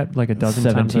that yet? Like a dozen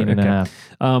 17 times? and a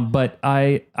half. But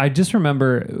I just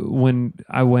remember when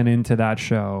I went into that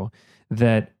show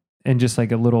that, and just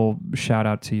like a little shout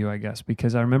out to you, I guess,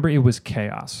 because I remember it was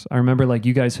chaos. I remember like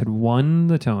you guys had won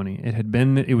the Tony.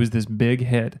 It was this big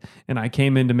hit, and I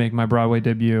came in to make my Broadway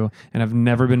debut, and I've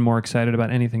never been more excited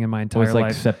about anything in my It entire was like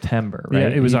life. September, right? Yeah,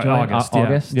 it was You joined August.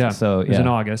 August? Yeah. So, it was in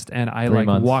yeah. August. And I 3 like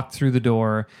months. walked through the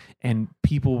door and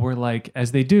people were like,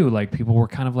 as they do, like people were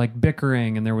kind of like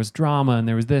bickering and there was drama and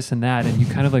there was this and that. And you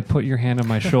kind of like put your hand on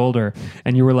my shoulder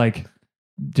and you were like,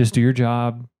 just do your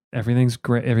job. Everything's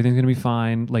great. Everything's going to be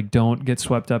fine. Like, don't get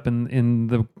swept up in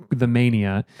the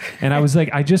mania. And I was like,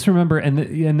 I just remember, and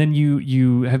then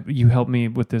you helped me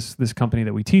with this company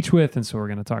that we teach with. And so we're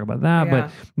going to talk about that. Yeah.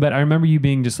 But I remember you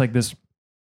being just like this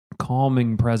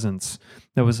calming presence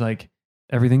that was like,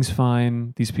 everything's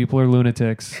fine. These people are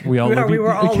lunatics. We all we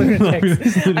were all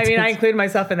lunatics. I mean, I Lunatics. include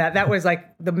myself in that. That was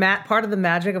like part of the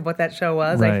magic of what that show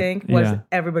was, Right. I think, was Yeah.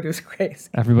 everybody was crazy.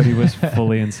 Everybody was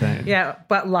fully insane. Yeah,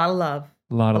 but a lot of love.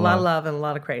 A lot A of lot love. of love and a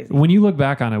lot of crazy. When you look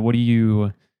back on it, what do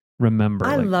you remember?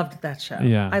 I Like, loved that show.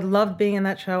 Yeah. I loved being in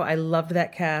that show. I loved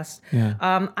that cast. Yeah.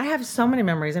 I have so many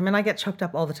memories. I mean, I get choked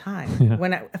up all the time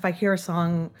if I hear a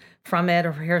song from it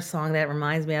or hear a song that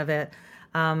reminds me of it.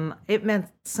 It meant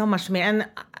so much to me, and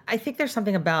I think there's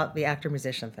something about the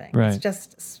actor-musician thing. Right. It's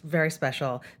just very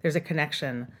special. There's a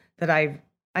connection that I've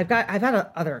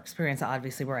had other experience,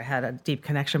 obviously, where I had a deep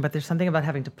connection, but there's something about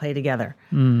having to play together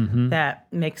that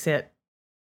makes it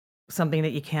something that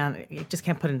you just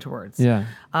can't put into words. Yeah.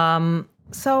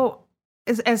 So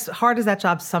as hard as that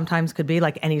job sometimes could be,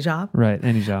 like any job, Right.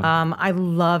 Any job. I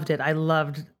loved it. I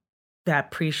loved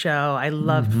that pre-show. I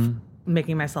loved Mm-hmm.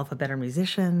 making myself a better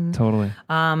musician. Totally.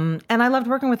 And I loved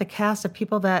working with a cast of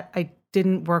people that I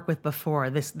didn't work with before,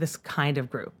 this kind of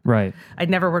group. Right. I'd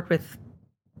never worked with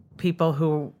people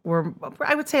who were,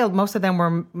 I would say most of them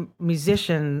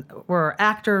were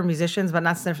actor musicians, but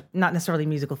not necessarily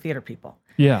musical theater people.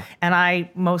 Yeah. And I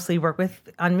mostly work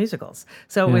on musicals.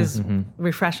 So it was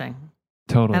refreshing.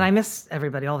 Totally. And I miss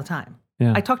everybody all the time.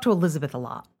 Yeah. I talk to Elizabeth a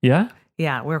lot. Yeah.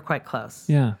 Yeah, we're quite close.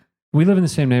 Yeah. We live in the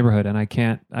same neighborhood, and I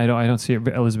don't see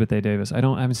Elizabeth A. Davis. I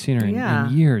haven't seen her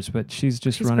in years, but she's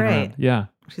just She's running great. around. Yeah.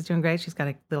 She's doing great. She's got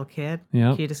a little kid,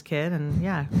 Yep. cutest kid, and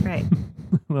yeah, great.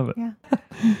 Love it. Yeah.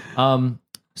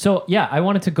 So yeah, I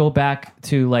wanted to go back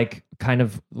to like kind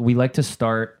of, we like to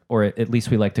start, or at least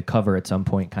we like to cover at some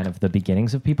point, kind of the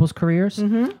beginnings of people's careers.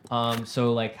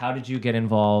 So like, how did you get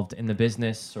involved in the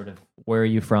business? Sort of, where are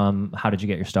you from? How did you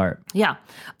get your start? Yeah.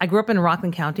 I grew up in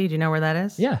Rockland County. Do you know where that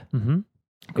is? Yeah. Mm-hmm.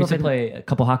 I used to play a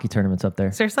couple hockey tournaments up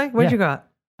there. Seriously? Where'd Yeah. you grow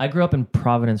up? I grew up in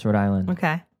Providence, Rhode Island.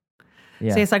 Okay.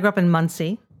 Yeah. So yes, I grew up in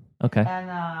Muncie, Okay. and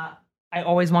I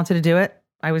always wanted to do it.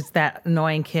 I was that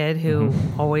annoying kid who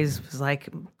always was like,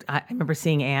 I remember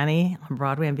seeing Annie on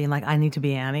Broadway and being like, I need to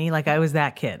be Annie. Like, I was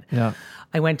that kid. Yeah.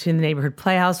 I went to the neighborhood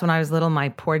playhouse when I was little, my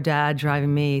poor dad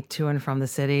driving me to and from the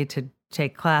city to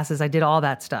take classes. I did all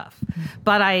that stuff.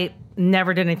 But I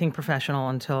never did anything professional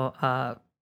until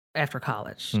after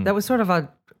college. That was sort of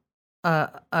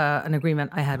an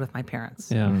agreement I had with my parents,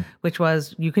 Yeah. which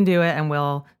was, you can do it and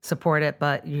we'll support it,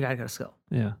 but you got to go to school.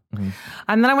 Yeah.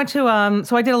 And then I went to,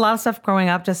 so I did a lot of stuff growing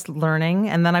up, just learning.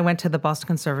 And then I went to the Boston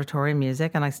Conservatory of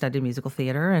Music and I studied musical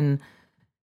theater and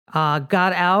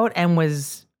got out and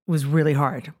was really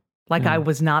hard. Like I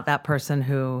was not that person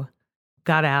who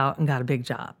got out and got a big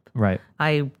job. Right.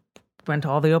 I went to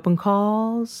all the open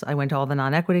calls. I went to all the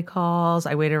non-equity calls.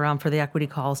 I waited around for the equity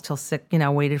calls till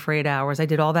waited for 8 hours. I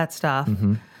did all that stuff.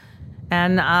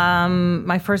 And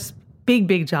my first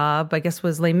big job, I guess,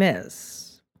 was Les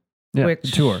Mis. Yeah.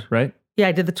 Which- Tour, right? Yeah,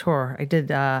 I did the tour. I did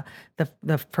the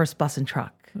first bus and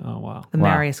truck, Oh, wow. the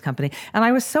Marius Company. And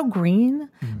I was so green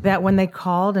that when they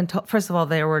called and told, first of all,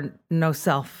 there were no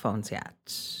cell phones yet.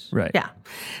 Right. Yeah.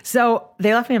 So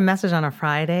they left me a message on a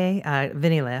Friday,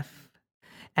 Vinny Liff,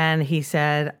 and he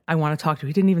said, I want to talk to you.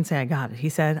 He didn't even say I got it. He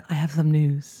said, I have some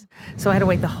news. So I had to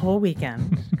wait the whole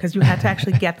weekend because you had to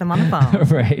actually get them on the phone.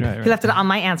 Right. He left it on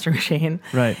my answer machine.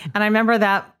 Right. And I remember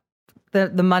that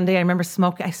the Monday, I remember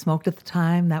smoking. I smoked at the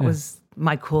time. That was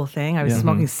my cool thing. I was Yeah.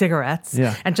 smoking cigarettes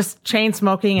Yeah. and just chain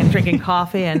smoking and drinking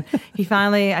coffee. And I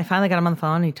finally got him on the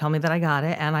phone. And he told me that I got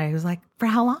it. And I was like, for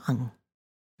how long?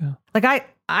 Yeah. Like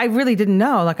I really didn't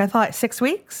know. Like I thought 6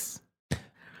 weeks.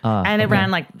 And it okay.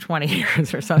 ran like 20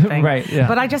 years or something. Right, yeah.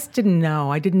 But I just didn't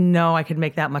know. I didn't know I could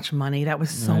make that much money. That was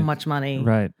so Right. much money.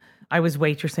 Right. I was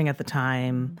waitressing at the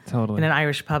time Totally. in an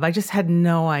Irish pub. I just had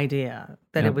no idea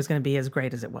that Yep. it was going to be as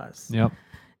great as it was. Yep.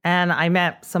 And I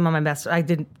met some of my best. I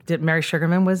did Mary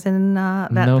Sugarman was in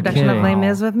that No production of kidding. Les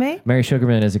Mis with me. Mary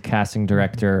Sugarman is a casting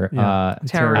director Yeah.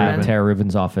 Tara at Rubin. Tara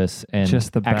Rubin's office, and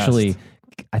Just the actually, best.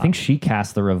 I think she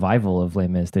cast the revival of Les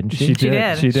Mis, didn't she? She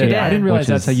did. She did. I didn't realize Which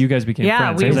that's how is- you guys became Yeah,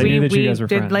 friends. we, because I we, knew that we you guys were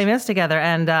did friends. Les Mis together,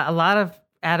 and a lot of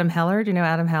Adam Heller. Do you know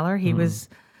Adam Heller? He's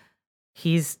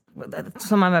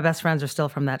some of my best friends are still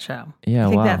from that show. Yeah, I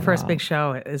think wow. that first big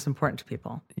show is important to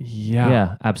people. Yeah.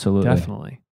 Yeah, absolutely.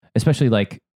 Definitely. Especially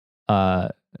like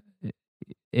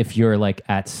if you're like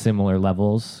at similar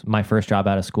levels. My first job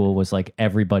out of school was like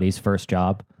everybody's first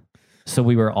job, so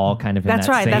we were all kind of in That's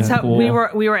that right. same That's how pool. we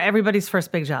were everybody's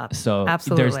first big job. So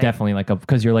absolutely, there's definitely like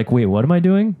because you're like, wait, what am I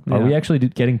doing? Are Yeah. we actually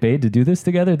getting paid to do this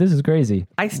together? This is crazy.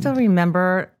 I still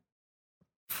remember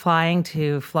flying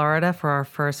to Florida for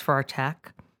our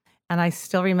tech, and I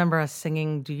still remember us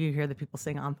singing. Do you hear the people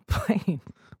sing on the plane?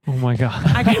 Oh my God.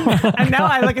 And now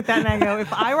I look at that and I go,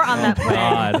 if I were on that plane,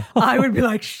 God. I would be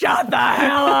like, shut the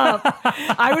hell up.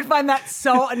 I would find that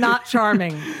so not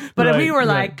charming. But if we Right, were right.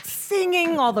 like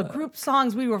singing all the group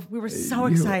songs, we were so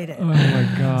excited. Oh my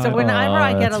God. So whenever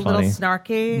I get a that's little funny.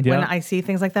 snarky when Yeah. I see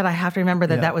things like that, I have to remember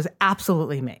that Yeah. that was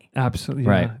absolutely me. Absolutely.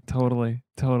 Right. Yeah, totally.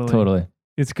 Totally.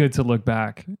 It's good to look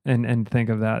back and think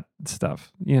of that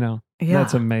stuff, you know. Yeah.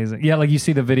 That's amazing. Yeah, like you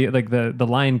see the video, like the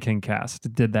Lion King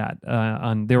cast did that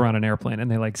they were on an airplane and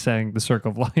they like sang the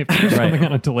Circle of Life or something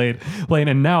on a delayed plane.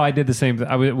 And now I did the same.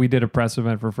 We did a press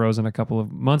event for Frozen a couple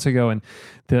of months ago, and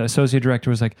the associate director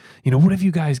was like, you know, what have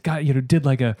you guys got? You know, did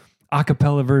like a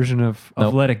acapella version of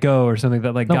Nope. Let It Go or something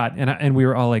that like Nope. got, and we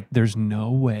were all like, there's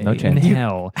no way No in chance.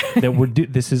 hell that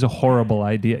this is a horrible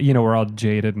idea. You know, we're all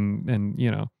jaded and you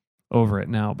know, over it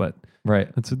now, but. Right.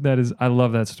 I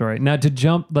love that story. Now to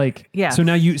jump like, Yes. so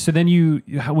now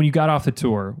when you got off the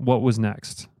tour, what was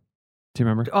next? Do you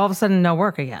remember? All of a sudden, no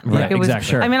work again. Right, It was, exactly.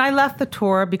 Sure. I mean, I left the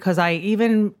tour because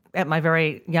even at my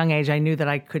very young age, I knew that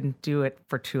I couldn't do it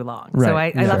for too long. So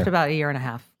Right. I Yeah. left about a year and a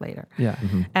half later. Yeah.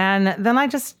 And then I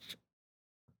just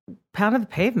pounded the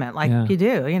pavement like Yeah. you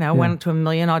do, you know, Yeah. went to a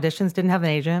million auditions, didn't have an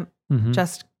agent, Mhm.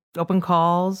 just open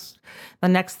calls. The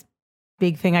next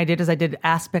big thing I did is I did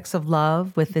Aspects of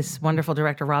Love with this wonderful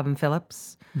director, Robin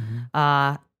Phillips,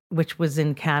 which was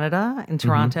in Canada, in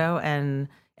Toronto and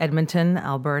Edmonton,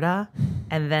 Alberta,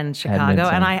 and then Chicago.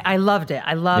 Edmonton. And I loved it.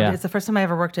 I loved Yeah. it. It's the first time I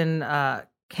ever worked in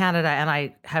Canada, and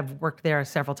I have worked there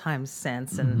several times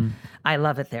since, and I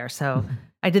love it there. So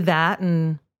I did that,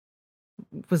 and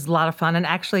it was a lot of fun. And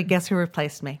actually, guess who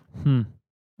replaced me?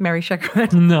 Mary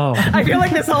Sugarman. No. I feel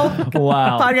like this whole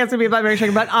Wow. podcast would be about Mary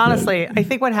Sugarman. But honestly, I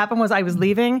think what happened was I was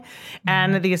leaving,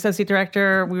 and the associate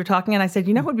director, we were talking, and I said,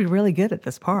 you know what would be really good at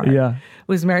this part? Yeah.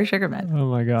 Was Mary Sugarman. Oh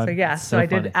my God. So yeah, so so I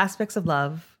did funny. Aspects of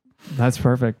Love. That's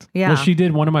perfect. Yeah. Well, she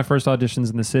did one of my first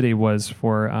auditions in the city was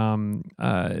for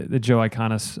the Joe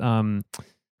Iconis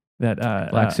that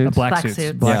Black Suits? Black Black Suits.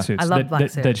 Suits. Black Yeah. Suits. I love Black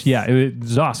Suits. Yeah, it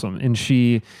was awesome. And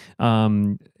she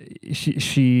sent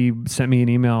me an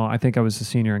email. I think I was a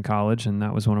senior in college, and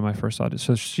that was one of my first auditions.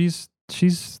 So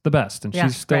she's the best, and Yeah,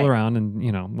 she's still great. around, and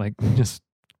you know, like just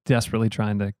desperately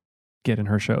trying to get in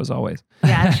her shows always.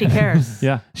 Yeah, and she cares.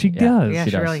 Yeah, she does. Yeah,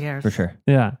 she does, really cares. for sure.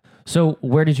 Yeah. So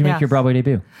where did you make Yes. your Broadway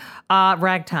debut?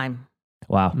 Ragtime.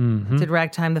 Wow. Mhm. Did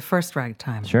Ragtime, the first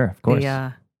Ragtime. Sure, of course.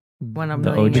 The, one a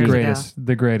The million OG. years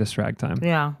The greatest ragtime. ago.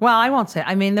 Yeah. Well, I won't say.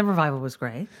 I mean, the revival was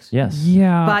great. Yes.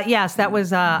 Yeah. But yes, that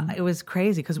was it was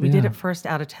crazy because we did Yeah. it first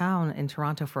out of town in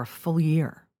Toronto for a full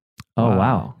year. Oh Wow.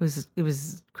 wow. It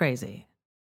was crazy.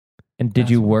 And did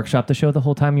you workshop the show the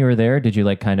whole time you were there? Did you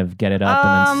like kind of get it up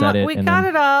and then set it? We and got then...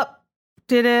 it up,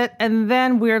 did it, and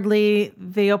then weirdly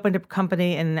they opened a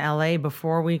company in LA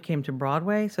before we came to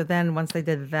Broadway. So then once they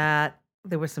did that,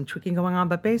 there was some tweaking going on,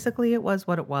 but basically it was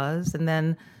what it was. And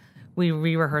then we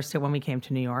re-rehearsed it when we came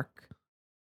to New York.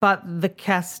 But the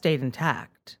cast stayed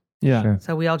intact. Yeah. Sure.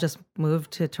 So we all just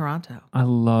moved to Toronto. I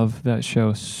love that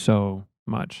show so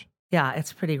much. Yeah,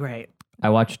 it's pretty great. I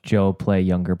watched Joe play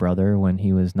younger brother when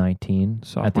he was 19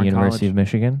 Sophomore at the in University college. of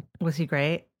Michigan. Was he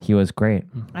great? He was great.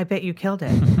 I bet you killed it.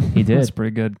 He That's did.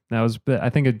 pretty good. I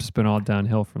think it's been all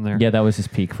downhill from there. Yeah, that was his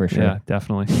peak for sure. Yeah,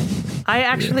 definitely. I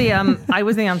actually, I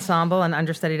was in the ensemble and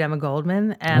understudied Emma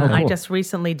Goldman, and Oh, I cool. just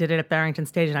recently did it at Barrington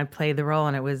Stage, and I played the role,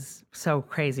 and it was so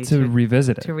crazy to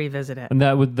revisit it. to revisit it. And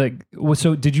that would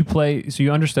so did you play? So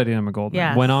you understudied Emma Goldman.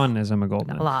 Yes. Went on as Emma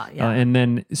Goldman A lot, yeah. and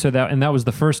then that was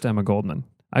the first Emma Goldman.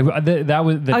 That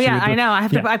was. That Oh you yeah, would do- I know. I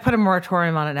have yeah. to. I put a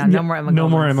moratorium on it now. No more Emma Goldmans. No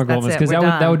more Emma Goldmans, because That's it. that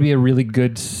We're would done. be a really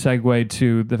good segue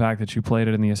to the fact that you played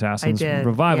it in the Assassins did,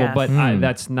 revival. yes. But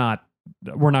that's not.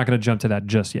 We're not going to jump to that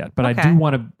just yet. But I Okay. do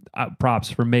want to props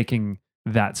for making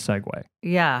that segue.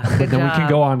 Yeah. Good Then we job. can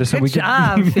go on to some. Good we can,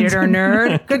 job, theater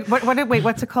nerd. Good. Wait.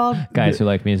 What's it called? Guys who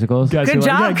like musicals. Guys who Good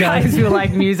like- job, yeah, guys who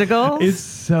like musicals. It's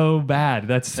so bad.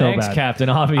 That's so Thanks, bad. Captain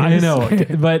Obvious. I know,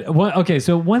 but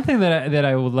so one thing that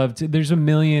I would love to. There's a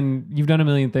million. You've done a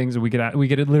million things, and we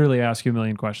could literally ask you a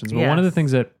million questions. But one of the Yes.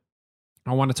 things that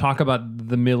I want to talk about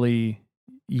the Millie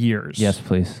years. Yes,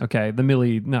 please. Okay, the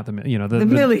Millie, not the Millie. The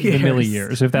Millie the Millie years.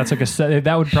 years. If that's like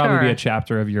that would probably be Sure. a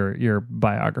chapter of your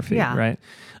biography, Yeah. right?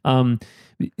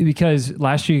 Because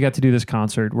last year you got to do this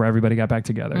concert where everybody got back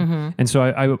together, Mm-hmm. and so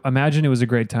I imagine it was a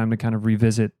great time to kind of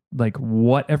revisit like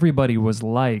what everybody was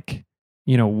like.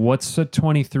 You know, what's a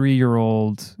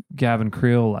 23-year-old Gavin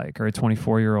Creel like, or a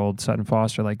 24-year-old Sutton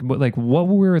Foster like? What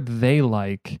were they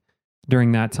like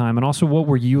during that time, and also what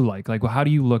were you like? Like, how do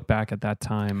you look back at that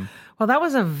time? Well, that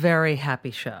was a very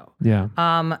happy show. Yeah,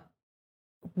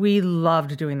 We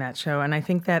loved doing that show, and I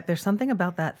think that there's something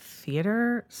about that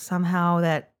theater somehow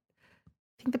that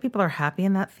I think that people are happy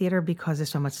in that theater because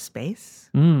there's so much space.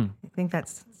 I think that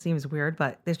seems weird,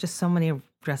 but there's just so many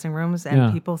dressing rooms, and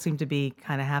Yeah. people seem to be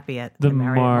kind of happy at the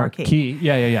Marriott Marquee.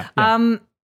 Yeah.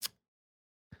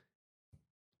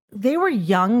 They were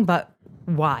young but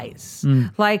wise.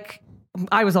 Like,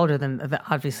 I was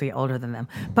obviously older than them,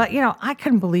 but I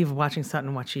couldn't believe watching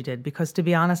Sutton what she did, because to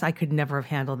be honest, I could never have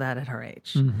handled that at her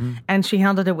age. And she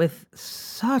handled it with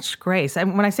such grace.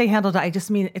 And when I say handled it, I just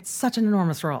mean it's such an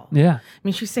enormous role. Yeah. I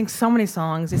mean, she sings so many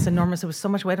songs. It's enormous. It was so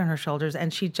much weight on her shoulders.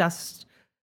 And she just,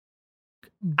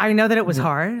 I know that it was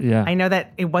hard. Yeah. I know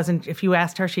that it wasn't, if you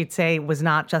asked her, she'd say it was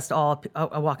not just all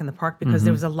a walk in the park, because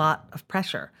there was a lot of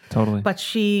pressure. Totally. But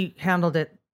she handled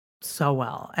it so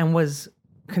well and was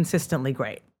consistently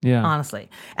great. Yeah. Honestly.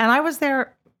 And I was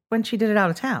there when she did it out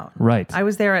of town. Right. I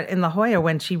was there in La Jolla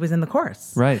when she was in the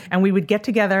chorus. Right. And we would get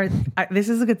together. This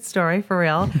is a good story for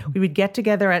real. We would get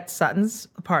together at Sutton's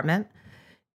apartment.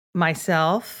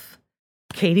 Myself,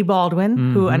 Katie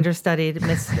Baldwin, who understudied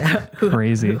Miss,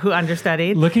 Crazy. who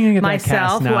understudied. Looking at that myself,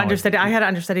 cast who now, understudied. I had to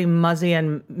understudy Muzzy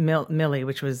and Millie,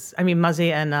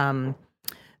 Muzzy and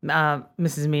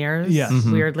Mrs. Mears. Yes.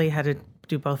 Weirdly had to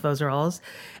do both those roles,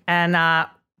 and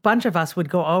bunch of us would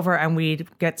go over and we'd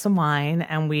get some wine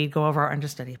and we'd go over our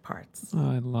understudy parts.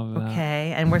 Oh, I love that.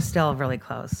 Okay, and we're still really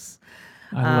close.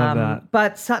 I love that.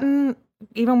 But Sutton,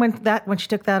 even when she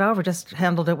took that over, just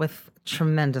handled it with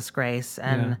tremendous grace,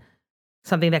 and Yeah.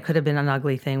 something that could have been an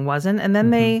ugly thing wasn't. And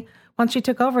then once she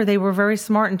took over, they were very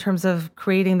smart in terms of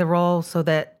creating the role so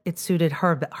that it suited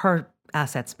her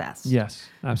assets best. Yes,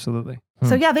 absolutely.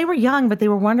 So yeah, they were young, but they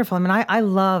were wonderful. I mean, I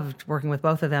loved working with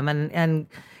both of them, and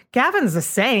Gavin's the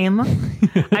same.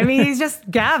 I mean, he's just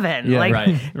Gavin. Yeah,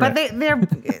 right, But they're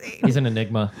He's an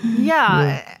enigma.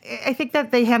 yeah. I think that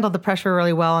they handled the pressure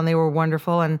really well, and they were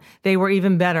wonderful, and they were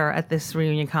even better at this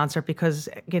reunion concert because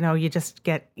you just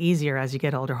get easier as you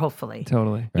get older. Hopefully,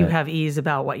 Totally. you have ease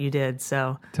about what you did.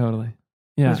 So Totally.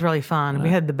 it Yeah. was really fun. We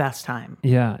had the best time.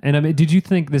 Yeah, and I mean, did you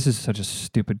think this is such a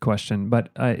stupid question?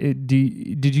 But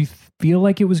did you feel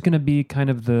like it was going to be kind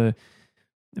of the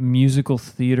musical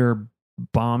theater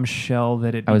bombshell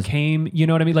that it became? You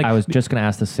know what I mean? Like, I was just going to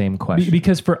ask the same question.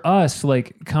 because for us,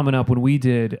 like coming up when we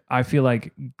did, I feel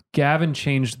like Gavin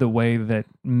changed the way that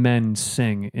men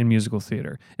sing in musical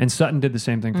theater, and Sutton did the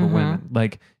same thing for women.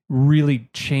 Like, really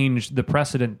changed the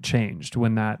precedent. Changed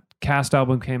when that cast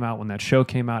album came out, when that show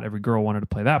came out. Every girl wanted to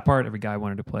play that part. Every guy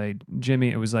wanted to play Jimmy.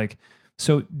 It was like,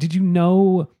 so did you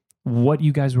know what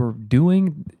you guys were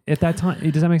doing at that time?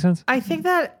 Does that make sense? I think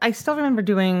that I still remember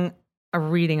doing a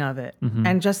reading of it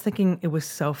and just thinking it was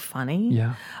so funny.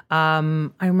 Yeah.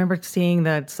 I remember seeing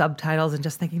the subtitles and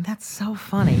just thinking, that's so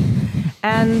funny.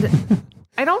 And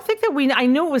I don't think that I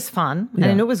knew it was fun and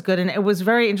I knew it was good. And it was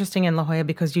very interesting in La Jolla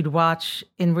because you'd watch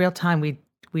in real time. We'd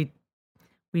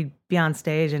be on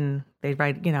stage and they'd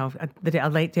write,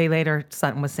 a day later,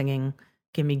 Sutton was singing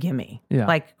Gimme Gimme. Yeah.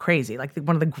 Like crazy. Like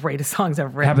one of the greatest songs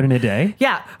I've written. Happened in a day.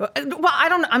 Yeah. Well,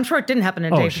 I'm sure it didn't happen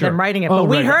in a day for sure. them writing it, Oh, but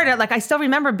we right. heard it. Like I still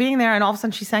remember being there and all of a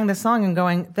sudden she sang this song and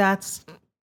going, that's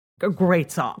a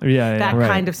great song. Yeah, That right.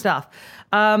 kind of stuff.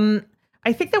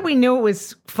 I think that we knew it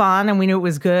was fun and we knew it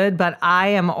was good, but I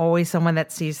am always someone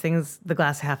that sees things, the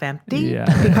glass half empty, Yeah.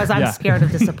 because I'm Yeah. scared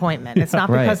of disappointment. It's not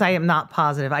Right. because I am not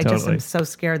positive. I just Totally. am so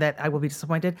scared that I will be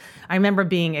disappointed. I remember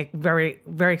being very,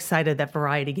 very excited that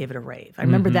Variety gave it a rave. I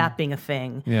remember that being a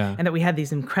thing. Yeah. And that we had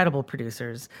these incredible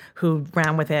producers who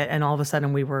ran with it, and all of a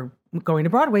sudden we were going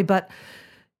to Broadway, but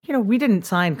we didn't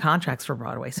sign contracts for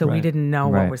Broadway, so we Right. didn't know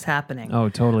Right. what was happening. Oh,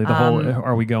 totally. The whole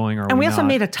are we going or are And we we also not?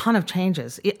 made a ton of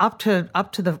changes. Up to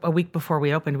a week before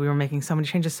we opened, we were making so many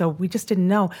changes, so we just didn't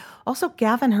know. Also,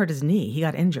 Gavin hurt his knee. He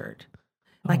got injured.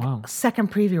 Like wow. a second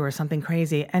preview or something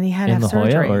crazy, and he had to In have La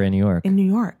Jolla surgery. or in New York? In New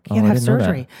York. He Oh, had to I have didn't know that.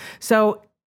 surgery. So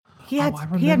he had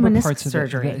I he had remember meniscus parts of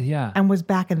surgery. yeah. And was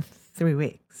back in 3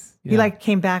 weeks. He Yeah.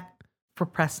 came back for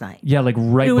press night. Yeah, like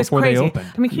right It was before crazy. they opened.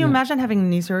 I mean, can you Yeah. imagine having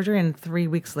knee surgery and 3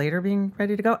 weeks later being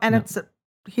ready to go? And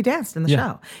he danced in the Yeah.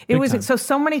 show. It Big was time.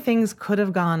 so many things could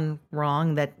have gone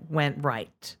wrong that went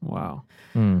right. Wow.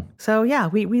 So yeah,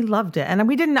 we loved it, and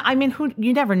we didn't. I mean,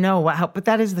 you never know but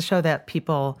that is the show that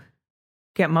people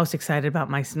get most excited about.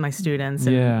 My students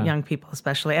and Yeah. young people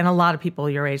especially, and a lot of people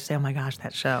your age say, "Oh my gosh,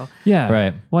 that show." Yeah.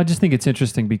 Right. Well, I just think it's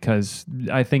interesting because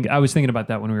I was thinking about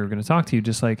that when we were going to talk to you.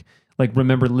 Just like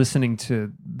remember listening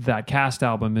to that cast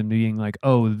album and being like,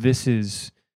 oh, this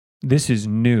is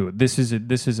new. This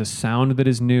is a sound that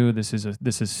is new. This is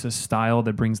a style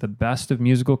that brings the best of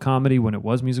musical comedy when it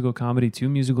was musical comedy to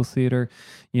musical theater.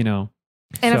 And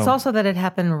it's also that it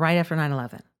happened right after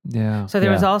 9/11. yeah. So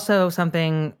there was Yeah. also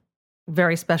something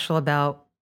very special about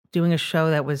doing a show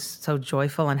that was so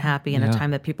joyful and happy in a Yeah.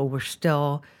 time that people were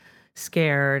still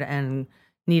scared and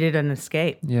needed an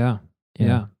escape. Yeah. Yeah.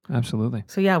 Yeah. Absolutely.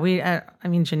 So yeah,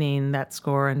 Janine, that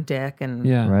score, and Dick, and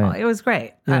Yeah. Right. it was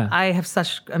great. Yeah. I have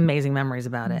such amazing memories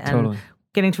about it. And Totally.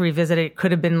 getting to revisit it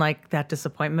could have been like that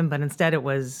disappointment, but instead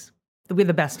we had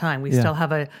the best time. We Yeah. still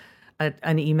have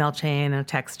an email chain, a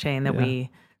text chain that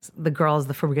the girls,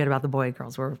 the Forget About the Boy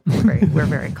girls, we're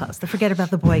very close. The Forget About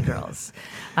the Boy girls.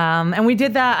 And we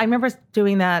did that. I remember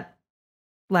doing that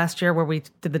last year where we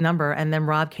did the number, and then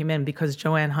Rob came in because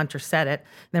Joanne Hunter said it.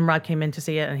 Then Rob came in to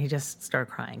see it, and he just started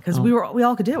crying because we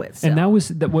all could do it. And still.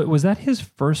 was that his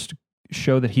first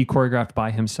show that he choreographed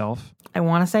by himself? I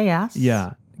want to say yes.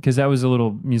 Yeah. Because that was a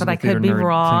little musical But I theater could be nerd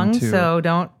wrong, thing too. so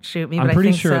don't shoot me. I'm but pretty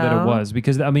I think sure that it so. was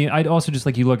because I mean I'd also just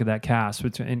like you look at that cast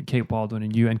and Kate Baldwin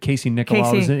and you and Casey Nicolau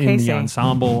Casey- is in Casey. the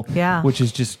ensemble, Yeah. which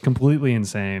is just completely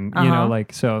insane. You know, Uh-huh.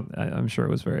 like so I'm sure it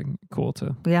was very cool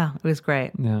to Yeah, it was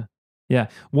great. yeah.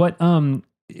 What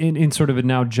in sort of it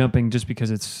now jumping just because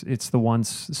it's the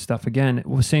Once stuff again.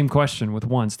 Same question with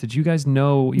Once. Did you guys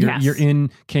know Yes. you're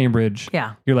in Cambridge?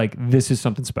 Yeah. You're like this is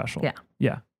something special. Yeah.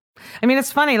 Yeah. I mean,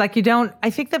 it's funny. Like I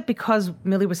think that because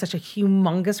Millie was such a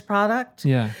humongous product,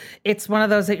 Yeah. it's one of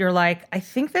those that you're like, I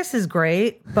think this is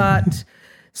great, but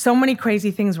so many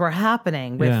crazy things were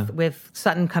happening with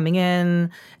Sutton coming in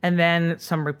and then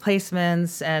some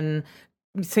replacements and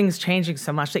things changing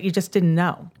so much that you just didn't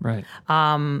know. Right.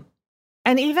 And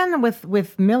even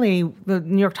with Millie, the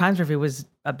New York Times review was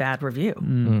a bad review.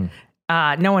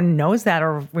 No one knows that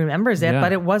or remembers it, Yeah.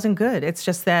 but it wasn't good. It's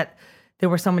just that there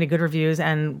were so many good reviews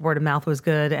and word of mouth was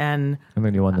good, and And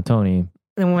then you won the Tony.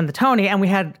 then we won the Tony, and we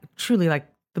had truly like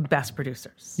the best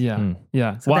producers. Yeah,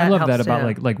 yeah. So Well, I that love that helps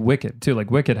about too. like Wicked too. Like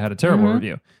Wicked had a terrible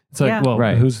review. It's like, Yeah. well,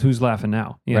 Right. who's laughing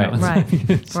now? You Right. know? It's Right,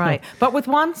 like- so- right. But with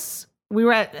Once, we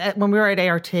were when we were at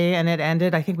ART and it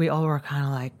ended. I think we all were kind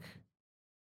of like,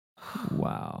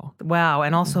 Wow. wow,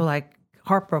 and also like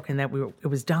heartbroken that it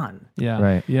was done. Yeah.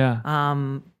 Right. Yeah.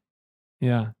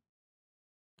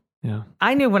 Yeah.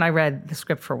 I knew when I read the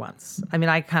script for Once. I mean,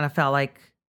 I kind of felt like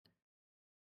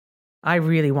I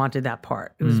really wanted that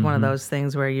part. It was one of those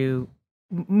things where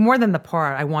more than the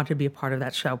part, I wanted to be a part of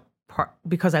that show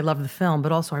because I loved the film,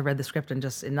 but also I read the script and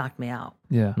it knocked me out.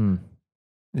 Yeah.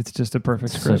 It's just a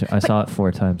perfect script. I saw it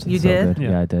 4 times. It's You so did? good. Yeah.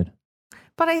 Yeah, I did.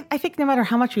 But I think no matter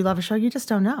how much you love a show, you just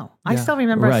don't know. I Yeah. still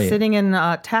remember Right. sitting in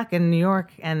Tech in New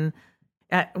York and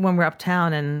when we're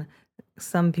uptown and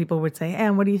some people would say,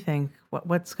 Anne, what do you think?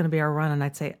 What's going to be our run? And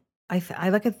I'd say, I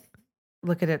look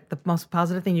at it. The most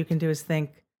positive thing you can do is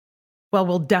think, well,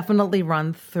 we'll definitely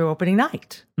run through opening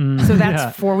night. So that's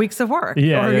yeah. 4 weeks of work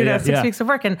Yeah, or yeah, 6 yeah. weeks of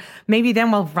work. And maybe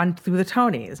then we'll run through the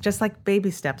Tonys, just like baby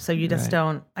steps. So you just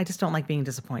Right. I just don't like being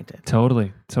disappointed.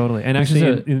 Totally. And Which actually,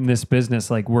 is in this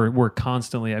business, like we're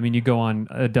constantly. I mean, you go on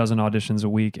a dozen auditions a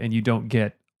week, and you don't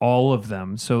get all of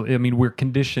them. So I mean, we're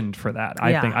conditioned for that.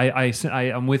 I think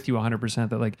I'm with you 100%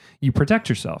 that like you protect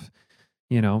yourself.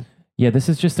 You know. Yeah, this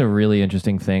is just a really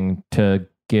interesting thing to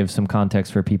give some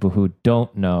context for people who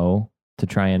don't know, to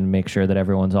try and make sure that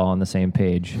everyone's all on the same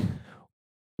page.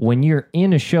 When you're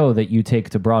in a show that you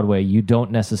take to Broadway, you don't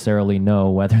necessarily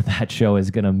know whether that show is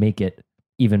going to make it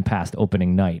even past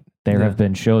opening night. There have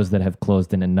been shows that have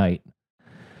closed in a night.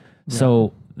 Yeah.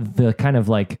 So the kind of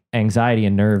like anxiety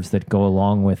and nerves that go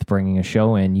along with bringing a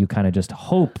show in, you kind of just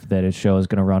hope that a show is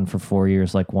going to run for 4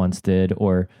 years like Once did,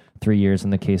 or 3 years in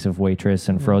the case of Waitress,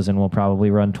 and Frozen will probably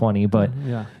run 20, but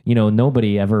you know,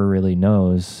 nobody ever really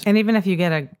knows. And even if you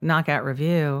get a knockout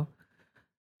review,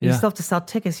 you still have to sell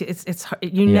tickets.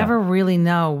 You never really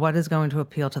know what is going to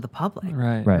appeal to the public.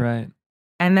 Right.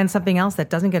 And then something else that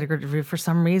doesn't get a good review, for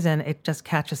some reason, it just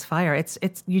catches fire. It's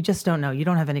you just don't know. You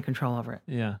don't have any control over it.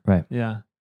 Yeah. Right. Yeah.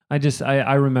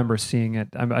 I remember seeing it.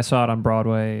 I saw it on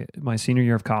Broadway my senior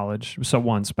year of college. So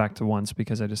back to once,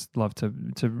 because I just love to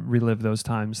relive those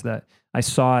times that I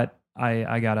saw it.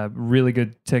 I got a really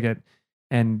good ticket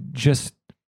and just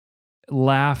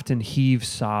laughed and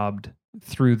sobbed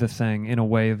through the thing in a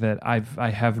way that I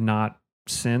have not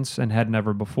since and had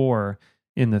never before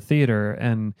in the theater.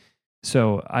 And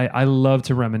so I love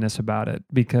to reminisce about it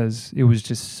because it was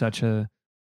just such a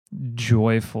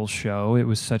joyful show. It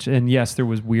was and yes, there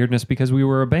was weirdness because we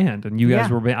were a band and you guys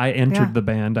were. I entered the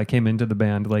band. I came into the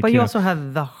band but you also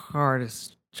have the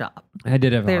hardest job. I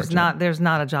did have. There's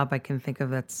not a job I can think of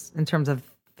that's in terms of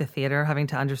the theater, having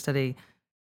to understudy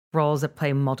roles that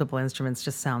play multiple instruments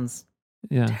just sounds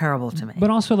terrible to me. But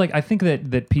also, like, I think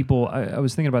that people. I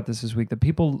was thinking about this week. That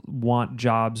people want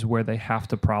jobs where they have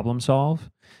to problem solve.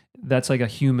 That's like a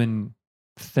human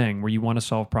thing where you want to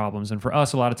solve problems, and for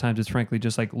us a lot of times it's frankly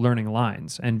just like learning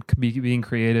lines and being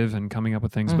creative and coming up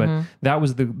with things. But that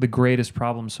was the greatest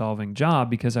problem solving job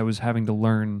because I was having to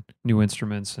learn new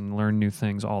instruments and learn new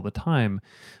things all the time.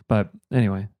 But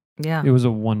anyway, it was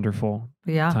a wonderful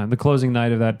time. The closing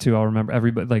night of that too, I'll remember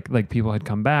everybody, like people had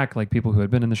come back, like people who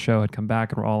had been in the show had come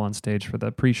back and were all on stage for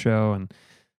the pre-show, and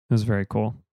it was very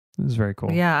cool.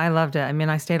 Yeah, I loved it. I mean,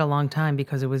 I stayed a long time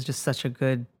because it was just such a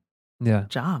good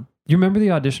job. You remember the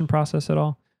audition process at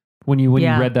all? When you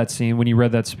read that scene, when you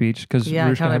read that speech? Because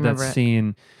Rushka had that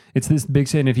scene. It's this big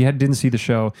scene. If you didn't see the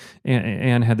show,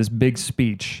 Anne had this big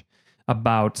speech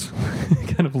about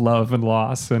kind of love and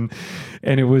loss, and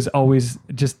it was always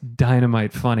just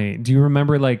dynamite funny. Do you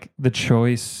remember like the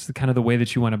choice, kind of the way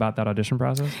that you went about that audition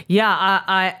process? Yeah,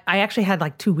 I actually had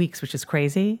like 2 weeks, which is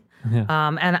crazy. Yeah.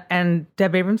 And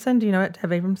Deb Abramson, do you know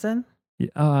Deb Abramson?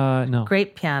 No.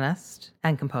 Great pianist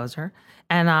and composer.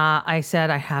 And I said,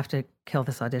 I have to kill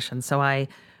this audition. So I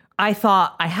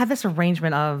thought I had this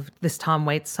arrangement of this Tom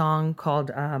Waits song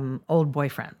called Old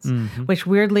Boyfriends, which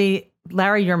weirdly,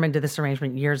 Larry Yerman did this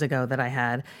arrangement years ago that I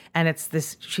had. And it's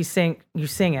this, you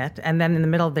sing it. And then in the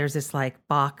middle, there's this like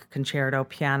Bach concerto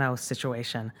piano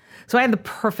situation. So I had the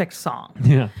perfect song.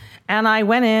 Yeah. And I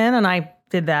went in and I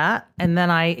did that. And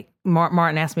then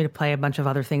Martin asked me to play a bunch of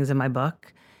other things in my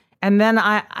book. And then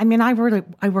I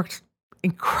worked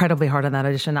incredibly hard on that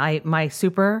audition. My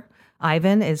super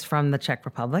Ivan is from the Czech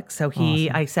Republic, so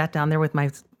I sat down there with my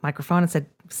microphone and said,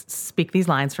 "Speak these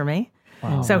lines for me."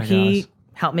 Wow. So he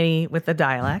helped me with the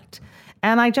dialect,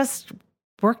 and I just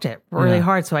worked it really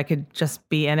hard so I could just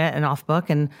be in it and off book.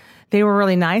 And they were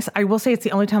really nice. I will say it's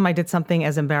the only time I did something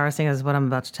as embarrassing as what I'm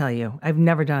about to tell you. I've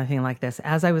never done anything like this.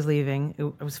 As I was leaving,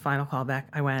 it was final callback.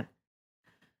 I went,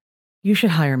 "You should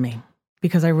hire me,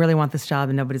 because I really want this job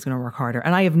and nobody's going to work harder."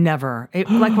 And I have never,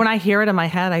 like when I hear it in my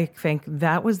head, I think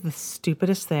that was the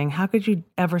stupidest thing. How could you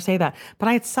ever say that? But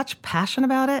I had such passion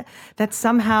about it that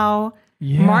somehow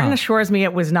Martin assures me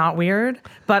it was not weird,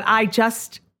 but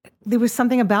there was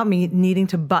something about me needing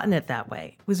to button it that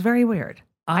way. It was very weird.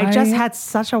 I just had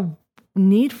such a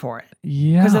need for it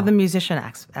because of the musician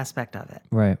aspect of it.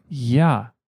 Right. Yeah.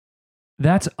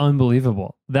 That's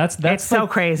unbelievable. That's it's so like,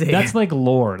 crazy. That's like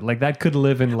lore. Like that could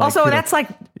live in like. Also, that's like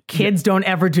kids don't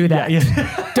ever do that.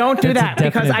 Yeah. Don't do that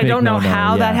because I don't know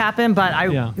how that happened. But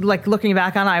like looking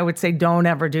back on it, I would say don't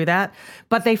ever do that.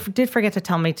 But they did forget to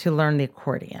tell me to learn the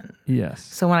accordion. Yes.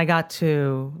 So when I got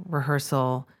to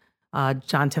rehearsal,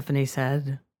 John Tiffany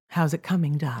said, "How's it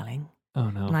coming, darling?" Oh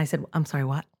no. And I said, "I'm sorry,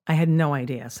 what?" I had no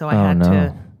idea. So I had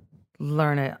to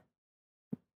learn it.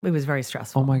 It was very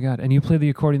stressful. Oh my God. And you played the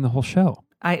accordion the whole show.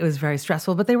 It was very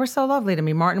stressful, but they were so lovely to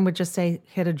me. Martin would just say,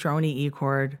 hit a droney E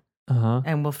chord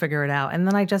and we'll figure it out. And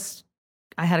then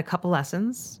I had a couple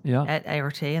lessons at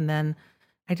ART, and then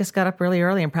I just got up really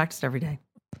early and practiced every day.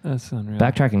 That's unreal.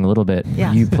 Backtracking a little bit,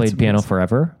 you played piano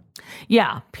forever?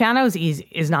 Yeah. Piano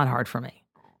is not hard for me.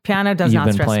 Piano does You've not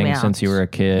been stress playing me out. since you were a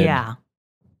kid. Yeah.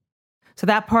 So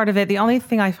that part of it, the only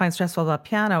thing I find stressful about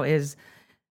piano is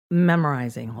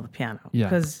memorizing all the piano. Yeah.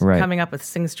 Because Right. coming up with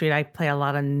Sing Street, I play a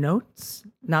lot of notes,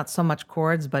 not so much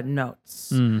chords, but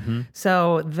notes. Mm-hmm.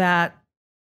 So that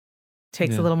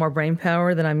takes Yeah. a little more brain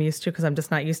power than I'm used to because I'm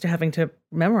just not used to having to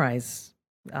memorize.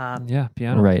 Yeah,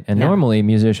 piano. Right. And Yeah. normally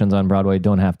musicians on Broadway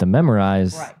don't have to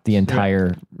memorize Right. the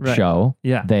entire Right. show.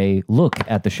 Yeah. They look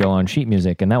at the show on sheet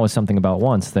music. And that was something about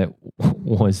once that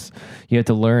was, you had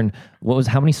to learn,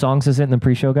 how many songs is it in the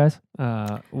pre-show, guys?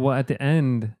 Well, at the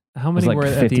end, how It was many like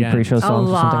were at 50 the end? pre-show A songs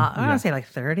or lot. something. I want to say like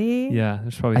 30. Yeah,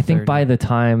 there's probably. I think 30. by the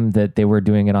time that they were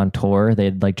doing it on tour, they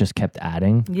had like just kept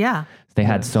adding. Yeah. They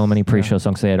had so many pre-show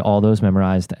songs. They had all those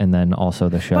memorized and then also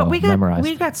the show But we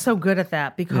memorized. got so good at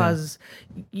that because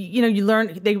you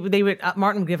learn they would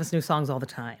Martin would give us new songs all the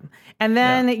time, and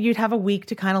then you'd have a week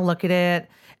to kind of look at it,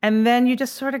 and then you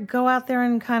just sort of go out there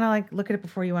and kind of like look at it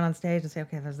before you went on stage and say,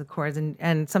 okay, there's the chords,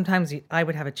 and sometimes I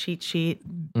would have a cheat sheet.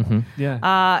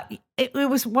 Yeah. It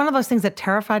was one of those things that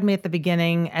terrified me at the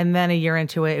beginning, and then a year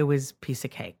into it, it was piece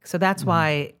of cake. So that's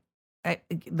why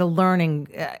the learning,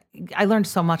 I learned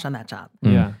so much on that job.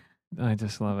 Yeah. I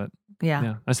just love it. Yeah.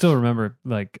 Yeah. I still remember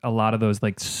like a lot of those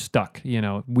like stuck,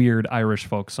 weird Irish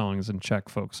folk songs and Czech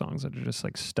folk songs that are just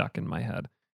like stuck in my head.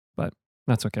 But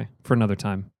that's okay for another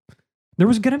time. There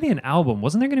was going to be an album.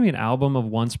 Wasn't there going to be an album of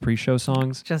once pre-show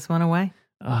songs? Just went away.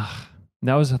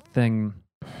 That was a thing.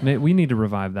 We need to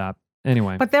revive that.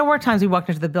 Anyway. But there were times we walked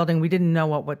into the building, we didn't know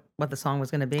what the song was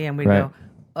going to be, and we'd Right. go,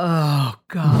 "Oh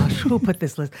gosh, who put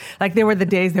this list?" Like there were the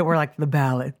days that were like the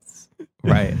ballads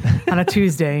Right. on a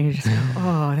Tuesday, and you just go,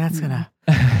 "Oh, that's gonna,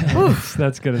 oof,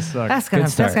 that's going to suck. that's Good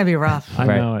start. gonna be rough." I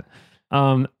Right. know it.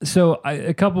 So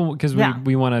a couple, because Yeah.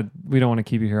 we don't want to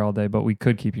keep you here all day, but we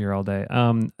could keep you here all day.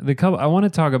 I want to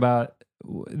talk about,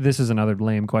 this is another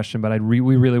lame question, but we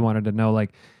really wanted to know,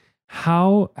 like,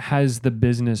 how has the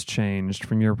business changed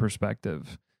from your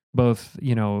perspective? Both,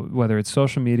 whether it's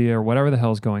social media or whatever the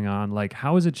hell's going on, like,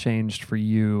 how has it changed for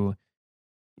you,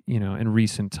 in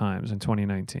recent times in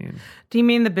 2019? Do you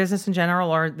mean the business in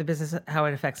general, or the business how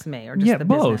it affects me, or just Yeah, the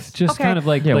both. business? Just Okay. kind of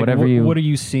like, Yeah, whatever you- what are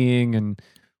you seeing and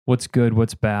what's good,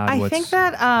 what's bad? I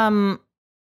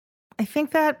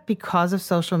think that because of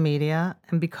social media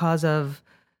and because of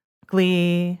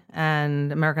Glee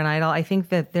and American Idol, I think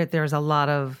that there's a lot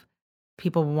of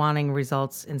people wanting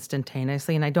results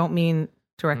instantaneously. And I don't mean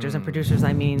directors and producers,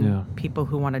 I mean Yeah. people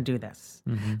who want to do this.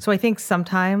 Mm-hmm. So I think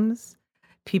sometimes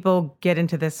people get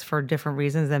into this for different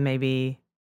reasons than maybe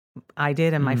I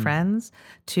did and my friends,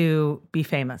 to be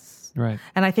famous. Right.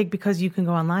 And I think because you can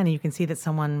go online and you can see that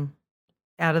someone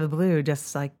out of the blue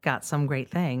just like got some great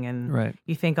thing, and Right.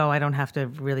 you think, oh, I don't have to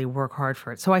really work hard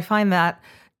for it. So I find that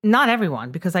not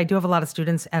everyone, because I do have a lot of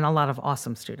students and a lot of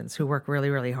awesome students who work really,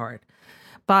 really hard.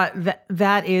 But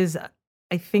that is,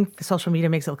 I think the social media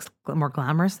makes it look more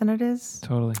glamorous than it is.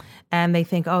 Totally. And they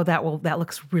think, oh, that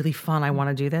looks really fun. I want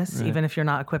to do this, even if you're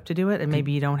not equipped to do it, and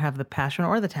maybe you don't have the passion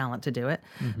or the talent to do it.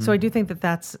 So I do think that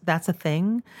that's a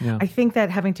thing. Yeah. I think that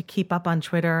having to keep up on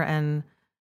Twitter and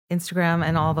Instagram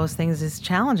and all those things is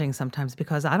challenging sometimes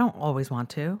because I don't always want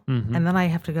to. And then I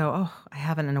have to go, oh, I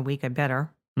haven't in a week, I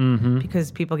better. Mm-hmm.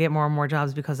 Because people get more and more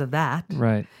jobs because of that,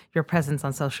 Right. your presence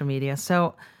on social media.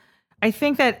 So I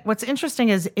think that what's interesting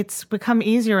is it's become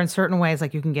easier in certain ways,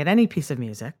 like you can get any piece of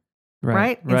music,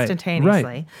 right? Instantaneously.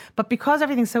 Right. But because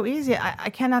everything's so easy, I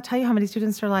cannot tell you how many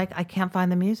students are like, I can't find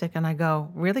the music. And I go,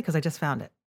 really? Because I just found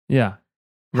it. Yeah.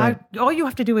 Right. All you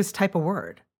have to do is type a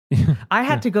word. I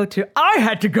had to go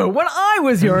when I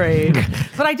was your age.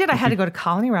 But I did. I had to go to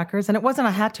Colony Records, and it wasn't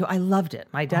I had to. I loved it.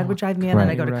 My dad would drive me in,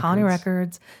 and I'd go to Colony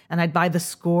Records, and I'd buy the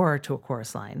score to a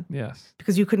chorus line Yes.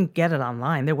 because you couldn't get it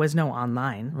online. There was no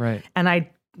online. Right. And I'd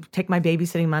take my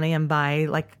babysitting money and buy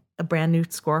like a brand new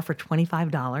score for $25,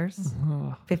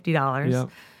 $50.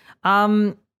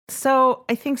 Yep. So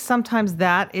I think sometimes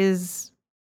that is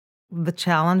the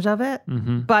challenge of it,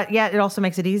 but yet it also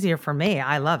makes it easier for me.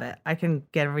 I love it. I can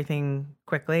get everything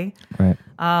quickly. Right.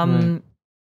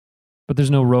 But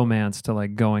there's no romance to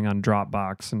like going on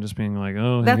Dropbox and just being like,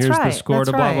 oh, That's here's the right. score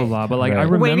That's to blah, blah, right. blah. But like, Right. I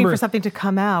remember. Waiting for something to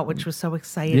come out, which was so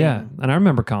exciting. Yeah. And I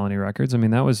remember Colony Records. I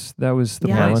mean, that was the Yeah. place.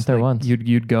 Yeah, I went there Like, once.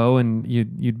 You'd go and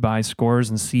you'd buy scores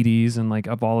and CDs and like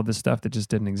of all of this stuff that just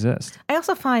didn't exist. I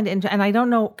also find, and I don't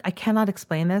know, I cannot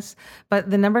explain this, but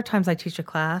the number of times I teach a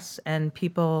class and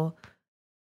people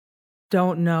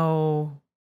don't know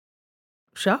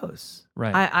shows.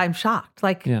 Right. I'm shocked.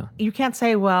 Like, Yeah. you can't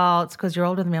say, well, it's because you're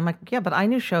older than me. I'm like, yeah, but I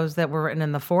knew shows that were written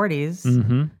in the 40s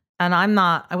Mm-hmm. And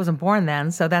I wasn't born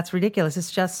then, so that's ridiculous. It's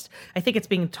just, I think it's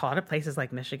being taught at places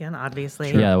like Michigan,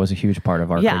 obviously. Yeah, that was a huge part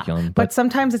of our curriculum. But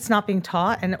sometimes it's not being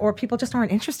taught, or people just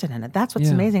aren't interested in it. That's what's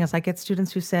amazing is I get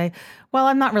students who say, well,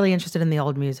 I'm not really interested in the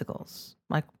old musicals.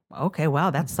 Like, okay,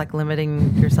 wow, that's like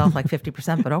limiting yourself like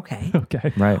 50%, but okay.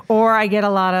 Okay. Right. Or I get a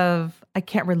lot of, I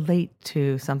can't relate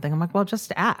to something. I'm like, well,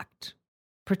 just act.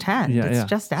 Pretend. Yeah, It's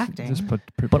just acting. Just playing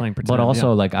pretend. But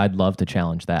also, like, I'd love to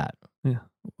challenge that,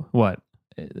 what?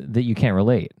 that you can't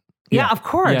relate. Yeah, of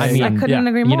course. Yeah, I couldn't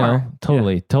agree more. You know,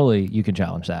 totally, you can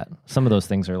challenge that. Some of those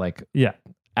things are like Yeah.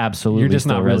 absolutely You're just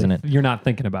still not really, resonant. you're not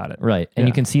thinking about it. Right. And Yeah.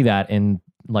 you can see that in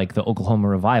like the Oklahoma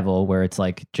revival where it's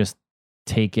like, just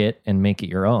take it and make it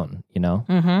your own, you know?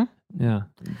 Mm-hmm. Yeah.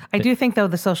 I do think though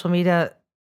the social media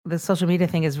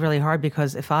thing is really hard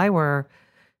because if I were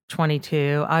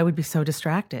 22, I would be so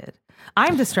distracted.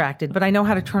 I'm distracted, but I know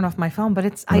how to turn off my phone. But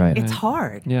it's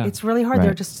hard. Yeah. It's really hard. There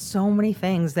Right. are just so many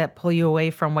things that pull you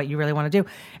away from what you really want to do.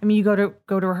 I mean, you go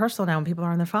to rehearsal now and people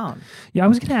are on their phone. Yeah, I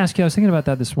was going to ask you, I was thinking about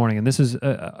that this morning, and this is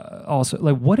also,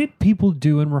 like, what did people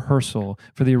do in rehearsal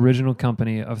for the original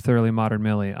company of Thoroughly Modern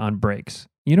Millie on breaks?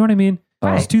 You know what I mean?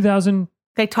 Right. It's 2000.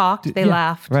 They talked, they Yeah,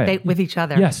 laughed right. with each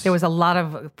other. Yes. There was a lot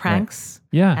of pranks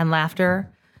Yeah. and laughter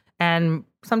and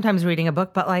sometimes reading a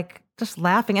book, but like just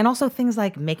laughing. And also things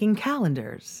like making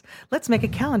calendars. Let's make a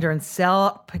calendar and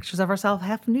sell pictures of ourselves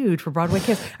half nude for Broadway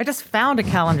Kids. I just found a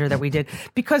calendar that we did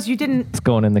because you didn't. It's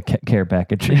going in the care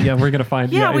package. Yeah, we're going to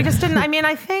find. Yeah, we just didn't. I mean,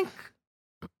 I think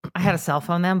I had a cell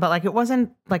phone then, but like it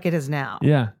wasn't like it is now.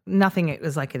 Yeah. Nothing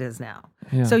is like it is now.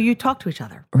 Yeah. So you talk to each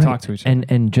other. Right. Talk to each other.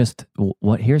 And just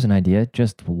here's an idea.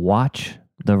 Just watch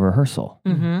the rehearsal.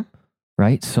 Mm-hmm.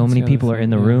 Right? So That's many the other people are thing, in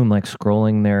the yeah. room like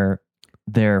scrolling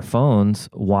their phones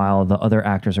while the other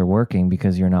actors are working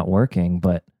because you're not working.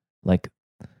 But like,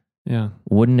 Yeah.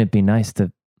 wouldn't it be nice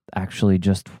to actually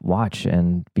just watch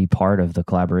and be part of the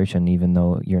collaboration even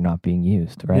though you're not being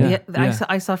used, right? Yeah. Yeah,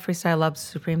 I saw Freestyle Love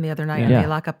Supreme the other night, and Yeah. they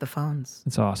lock up the phones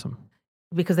It's awesome.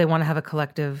 because they want to have a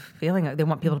collective feeling. They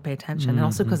want people to pay attention, and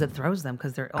also because it throws them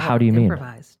because they're all How do you mean?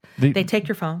 improvised. The- They take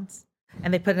your phones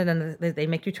and they put it in. They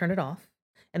make you turn it off,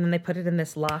 and then they put it in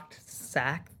this locked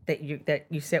sack that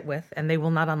you sit with, and they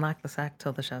will not unlock the sack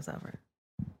till the show's over.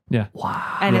 Yeah.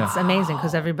 Wow. And it's amazing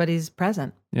because everybody's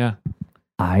present. Yeah.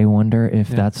 I wonder if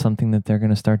Yeah. that's something that they're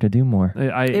going to start to do more.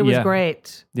 It was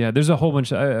great. Yeah, there's a whole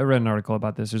bunch. I read an article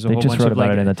about this. There's a They whole just bunch wrote of about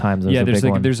like, it in the Times. It was yeah, a there's big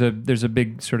like one. there's a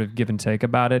big sort of give and take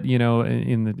about it, you know,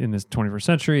 in this 21st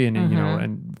century, and you know,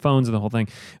 and phones and the whole thing.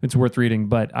 It's worth reading,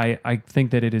 but I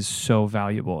think that it is so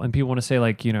valuable. And people want to say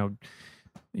like, you know,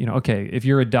 okay, if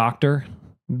you're a doctor,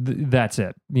 that's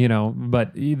it, you know.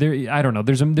 But I don't know.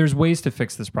 There's ways to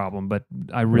fix this problem, but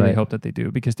I really Right. hope that they do,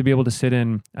 because to be able to sit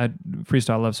in at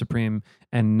Freestyle Love Supreme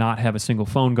and not have a single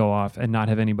phone go off and not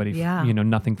have anybody, Yeah. you know,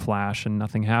 nothing flash and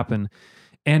nothing happen,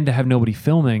 and to have nobody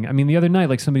filming. I mean, the other night,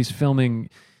 like somebody's filming,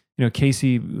 you know,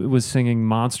 Casey was singing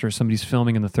Monster. Somebody's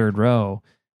filming in the third row.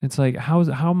 It's like, how's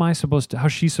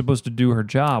she supposed to do her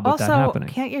job with that Also, happening?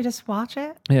 can't you just watch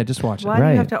it? Yeah, just watch Why it. do you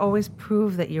Right. have to always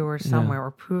prove that you were somewhere or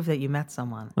prove that you met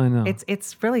someone? I know.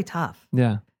 It's really tough.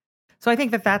 Yeah. So I think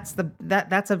that's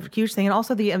a huge thing, and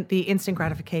also the instant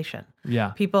gratification. Yeah.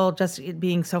 People just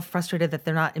being so frustrated that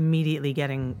they're not immediately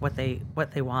getting what they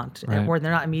want, Right. or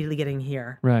they're not immediately getting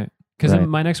here. Right. Because Right.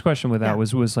 my next question with that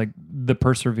Yeah. was like the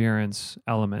perseverance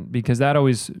element, because that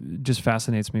always just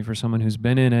fascinates me for someone who's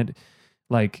been in it.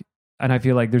 Like, and I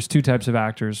feel like there's two types of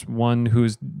actors: one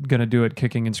who's going to do it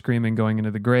kicking and screaming, going into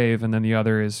the grave, and then the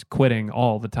other is quitting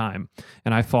all the time.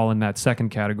 And I fall in that second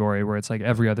category where it's like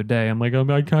every other day I'm like,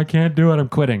 I can't do it, I'm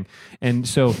quitting. And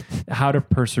so, how to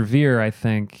persevere, I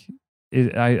think,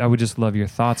 I would just love your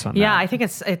thoughts on that. Yeah, I think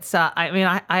it's. I mean,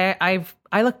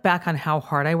 I look back on how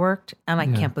hard I worked, and I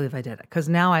can't believe I did it, because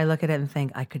now I look at it and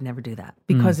think I could never do that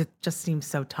because it just seems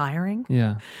so tiring.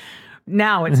 Yeah.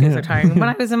 Now it seems so tiring. When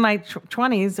I was in my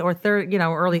 20s or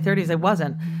early 30s, it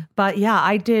wasn't. But yeah,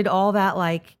 I did all that,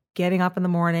 like getting up in the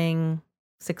morning,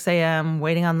 6 a.m.,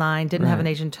 waiting online. Didn't have an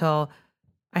agent till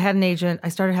I had an agent. I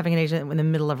started having an agent in the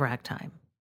middle of ragtime.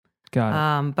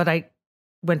 Got it. But I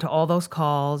went to all those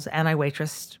calls, and I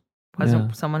waitressed.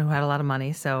 Wasn't someone who had a lot of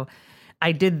money, so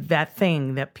I did that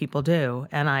thing that people do,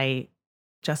 and I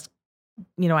just,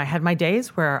 I had my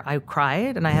days where I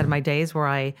cried, and I had my days where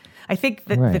I think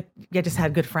that, Right. that you just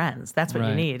had good friends. That's what you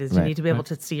Right. need, is you Right. need to be able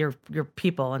to see your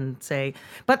people and say,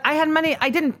 but I had many, I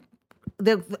didn't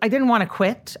want to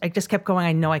quit. I just kept going.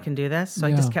 I know I can do this. So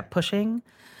I just kept pushing.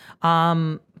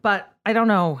 but I don't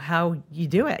know how you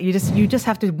do it. You just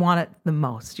have to want it the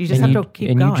most. You just have to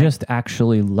keep and going. you just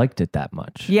actually liked it that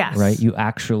much. Yes. Right? You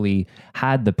actually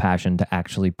had the passion to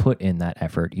actually put in that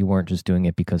effort. You weren't just doing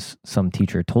it because some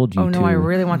teacher told you Oh to. no, I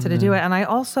really wanted to do it. And I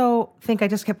also think I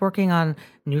just kept working on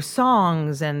new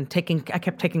songs and I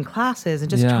kept taking classes and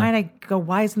just Yeah. trying to go,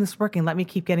 why isn't this working? Let me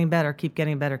keep getting better, keep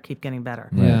getting better, keep getting better.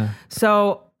 Yeah.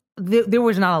 So there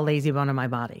was not a lazy bone in my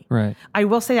body. Right. I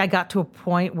will say I got to a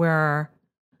point where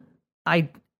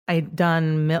I'd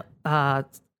done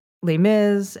Les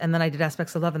Mis, and then I did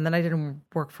Aspects of Love, and then I didn't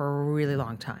work for a really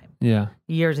long time, Yeah.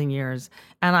 years and years.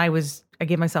 And I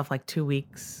gave myself like 2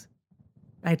 weeks.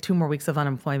 I had 2 more weeks of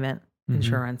unemployment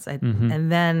insurance.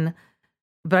 And then,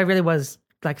 but I really was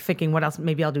like thinking, what else?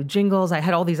 Maybe I'll do jingles. I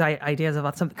had all these ideas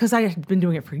about something because I had been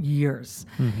doing it for years.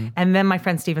 And then my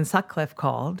friend Stephen Sutcliffe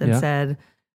called and Yeah. said,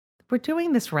 we're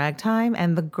doing this ragtime,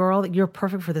 and the girl, you're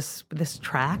perfect for this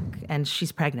track, and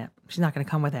she's pregnant. She's not going to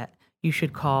come with it. You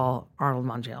should call Arnold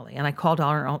Mangielli. And I called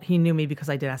Arnold. He knew me because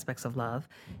I did Aspects of Love.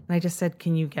 And I just said,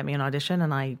 can you get me an audition?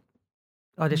 And I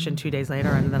auditioned 2 days later,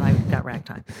 and then I got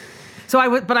ragtime. So I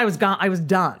was gone. I was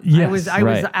done. Yes, I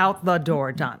was right. out the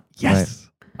door, done. Yes.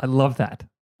 I love that.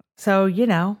 So,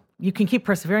 you can keep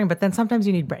persevering, but then sometimes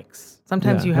you need breaks.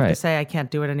 Sometimes Yeah, you have to right. say, I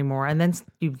can't do it anymore. And then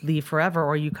you leave forever,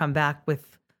 or you come back with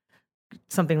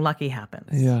something lucky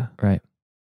happens. Yeah. Right.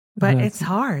 But Yeah, it's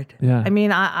hard. Yeah. I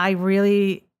mean, I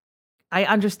really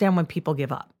understand when people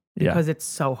give up Yeah. because it's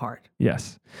so hard.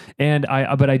 Yes. And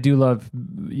but I do love,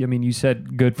 I mean, you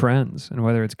said good friends, and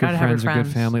whether it's good Gotta have friends good or good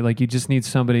friends. family, like you just need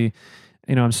somebody,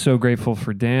 I'm so grateful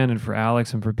for Dan and for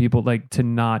Alex and for people like to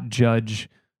not judge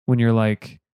when you're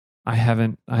like, I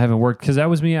haven't worked. Cause that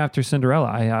was me after Cinderella.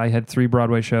 I had 3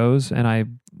 Broadway shows and I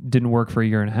didn't work for a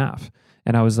year and a half.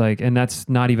 And I was like, and that's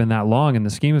not even that long in the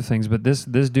scheme of things. But this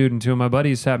dude and 2 of my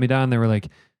buddies sat me down. They were like,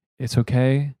 it's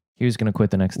okay. He was going to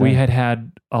quit the next day. We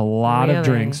had a lot of Really?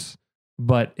 drinks,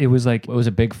 but it was like, It was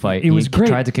a big fight. It was He great.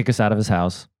 tried to kick us out of his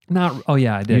house. oh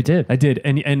yeah, I did. You did. I did.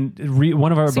 And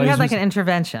one of our So you buddies had like was, an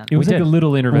intervention. it was We like did. a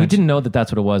little intervention. We didn't know that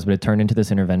that's what it was, but it turned into this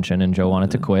intervention, and Joe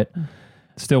wanted to quit.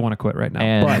 Still want to quit right now.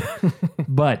 And-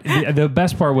 But the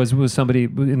best part was somebody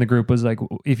in the group was like,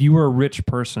 if you were a rich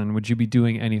person, would you be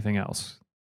doing anything else?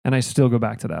 And I still go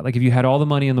back to that. Like, if you had all the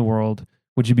money in the world,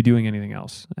 would you be doing anything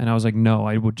else? And I was like, no,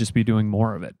 I would just be doing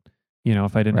more of it.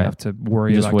 If I didn't Right. have to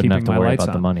worry You just about wouldn't keeping have to my worry lights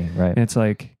about the on. money, right? And it's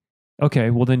like,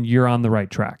 okay, well then you're on the right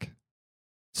track.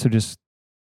 So just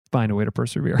find a way to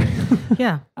persevere.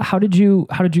 Yeah. How did you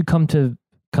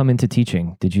come into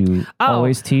teaching? Did you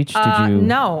always teach? Did you?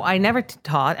 No, I never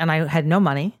taught, and I had no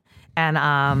money. And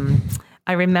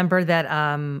I remember that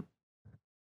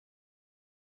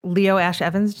Leo Ash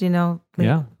Evans, do you know Leo?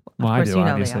 Yeah. Of Well, I course do, you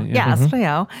know obviously, Leo. yeah. Yes,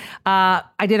 Leo.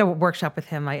 I did a workshop with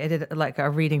him. I did like a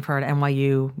reading for an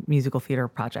NYU musical theater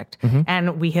project.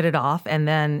 And we hit it off. And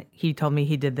then he told me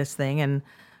he did this thing. And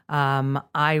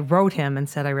I wrote him and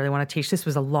said, I really want to teach. This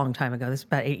was a long time ago. This was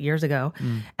about 8 years ago.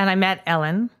 And I met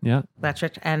Ellen Yeah.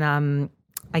 Letchich, and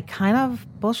I kind of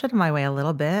bullshitted my way a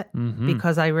little bit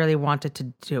because I really wanted to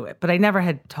do it, but I never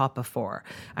had taught before.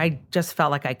 I just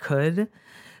felt like I could.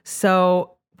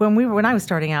 So when I was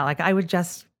starting out, like I would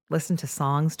just listen to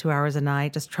songs 2 hours a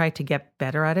night, just try to get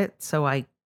better at it. So it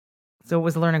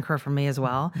was a learning curve for me as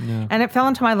well. Yeah. And it fell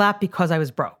into my lap because I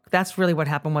was broke. That's really what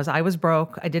happened. Was I was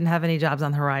broke. I didn't have any jobs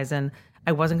on the horizon.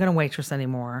 I wasn't going to waitress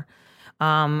anymore.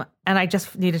 And I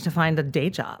just needed to find a day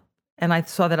job. And I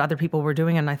saw that other people were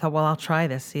doing it, and I thought, well, I'll try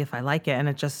this, see if I like it. And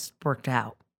it just worked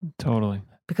out Totally.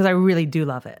 because I really do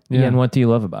love it. Yeah. And what do you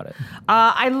love about it?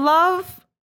 I love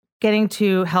getting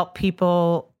to help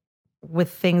people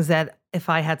with things that if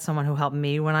I had someone who helped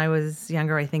me when I was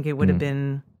younger, I think it would have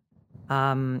been,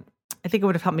 I think it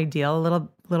would have helped me deal a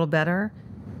little better.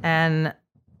 And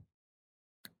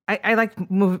I like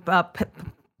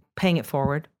paying it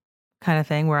forward kind of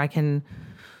thing where I can,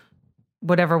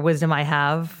 whatever wisdom I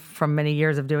have from many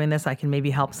years of doing this, I can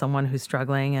maybe help someone who's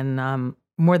struggling and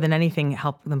more than anything,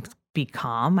 help them be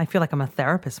calm. I feel like I'm a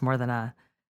therapist more than a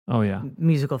Oh yeah.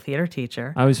 musical theater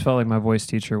teacher. I always felt like my voice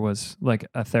teacher was like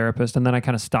a therapist. And then I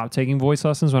kind of stopped taking voice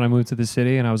lessons when I moved to the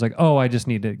city. And I was like, oh, I just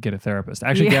need to get a therapist.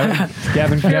 Actually, Yeah.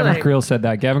 Gavin Really? Creel said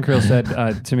that. Gavin Creel said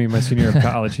to me my senior year of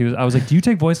college, I was like, do you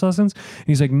take voice lessons? And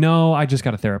he's like, no, I just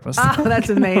got a therapist. Oh, that's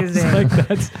amazing. Like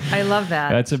that's I love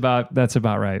that. that's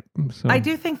about right. So, I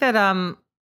do think that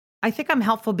I think I'm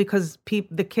helpful because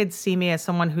the kids see me as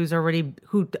someone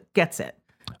who gets it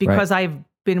because I've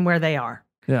been where they are.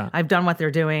 Yeah. I've done what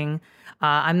they're doing.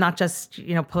 I'm not just,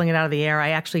 pulling it out of the air. I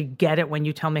actually get it when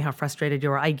you tell me how frustrated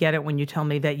you are. I get it when you tell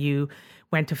me that you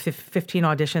went to 15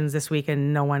 auditions this week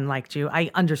and no one liked you.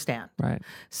 I understand. Right.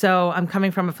 So I'm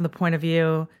coming from it from the point of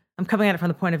view. I'm coming at it from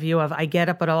the point of view of I get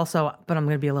it, but I'm going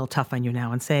to be a little tough on you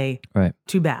now and say, Right.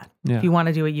 too bad. Yeah. If you want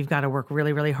to do it, you've got to work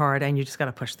really, really hard, and you just got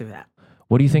to push through that.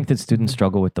 What do you think that students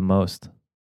struggle with the most?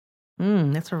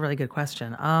 That's a really good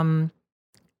question.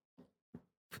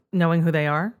 Knowing who they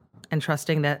are and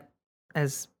trusting that,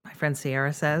 as my friend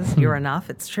Sierra says, you're enough.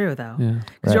 It's true, though. Yeah. Because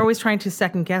Right. you're always trying to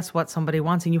second guess what somebody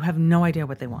wants, and you have no idea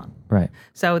what they want. Right.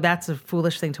 So that's a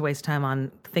foolish thing to waste time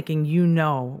on, thinking you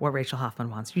know what Rachel Hoffman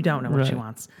wants. You don't know what she Right.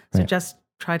 wants. So Right. just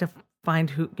try to find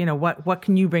what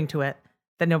can you bring to it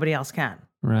that nobody else can.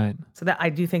 Right. So that I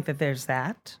do think that there's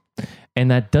that. And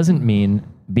that doesn't mean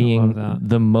being that.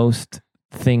 the most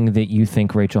thing that you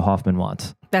think Rachel Hoffman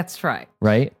wants, That's right.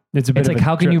 right? It's a bit It's of like, a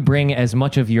how can trip. you bring as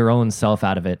much of your own self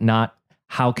out of it? Not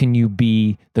how can you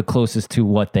be the closest to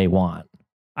what they want?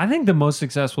 I think the most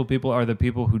successful people are the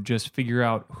people who just figure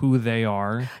out who they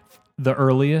are the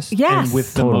earliest Yes. and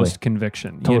with the Totally. most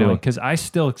conviction. You Totally. know, because I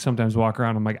still sometimes walk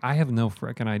around, I'm like, I have no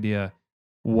frickin' idea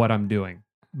what I'm doing.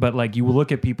 But like you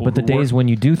look at people But the who days work, when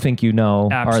you do think you know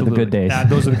are the good days.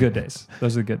 Those are the good days.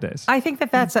 Those are the good days. I think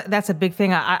that's a big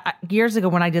thing. I years ago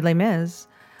when I did Les Mis,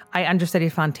 I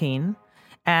understudied Fantine,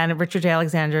 and Richard J.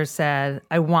 Alexander said,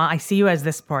 I see you as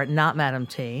this part, not Madame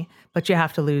T, but you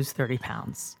have to lose 30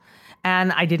 pounds.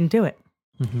 And I didn't do it.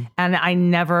 And I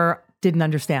never didn't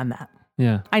understand that.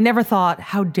 Yeah. I never thought,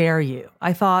 how dare you?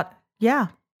 I thought, yeah,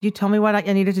 you told me what I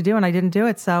needed to do and I didn't do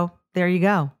it. So there you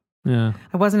go. Yeah.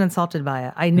 I wasn't insulted by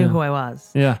it. I knew who I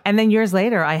was. Yeah. And then years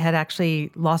later, I had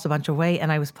actually lost a bunch of weight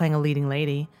and I was playing a leading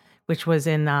lady, which was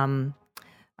in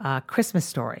Christmas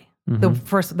Story. The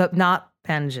first, not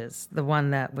Penges, the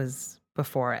one that was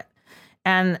before it.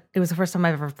 And it was the first time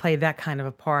I've ever played that kind of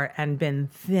a part and been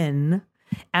thin,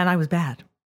 and I was bad.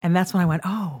 And that's when I went,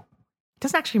 oh, it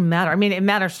doesn't actually matter. I mean, it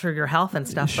matters for your health and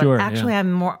stuff, Sure, but actually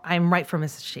yeah. I'm right for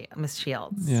Miss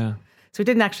Shields. Yeah. So it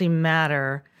didn't actually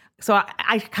matter. So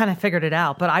I kind of figured it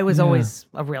out, but I was always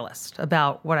a realist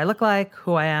about what I look like,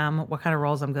 who I am, what kind of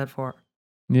roles I'm good for,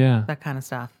 Yeah. that kind of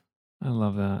stuff. I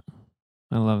love that.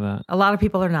 I love that. A lot of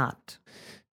people are not.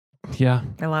 Yeah.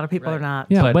 A lot of people are not.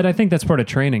 Yeah, but I think that's part of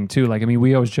training too. Like, I mean,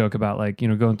 we always joke about like,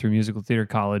 going through musical theater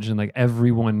college and like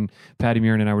everyone, Patty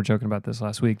Murin and I were joking about this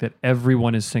last week, that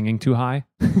everyone is singing too high.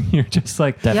 You're just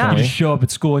like, Definitely. you just show up at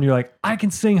school and you're like, I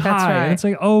can sing That's high. right. And it's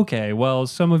like, okay, well,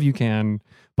 some of you can,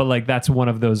 but like, that's one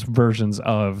of those versions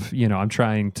of, I'm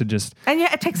trying to just, And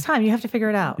yeah, it takes time. You have to figure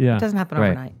it out. Yeah. It doesn't happen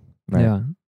Right. overnight. Right. yeah.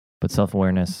 But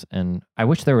self-awareness, and I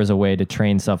wish there was a way to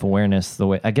train self-awareness the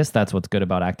way, I guess that's what's good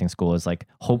about acting school is like,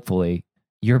 hopefully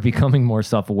you're becoming more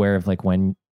self-aware of like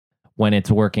when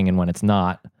it's working and when it's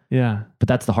not. Yeah. But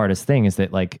that's the hardest thing is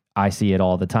that like, I see it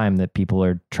all the time that people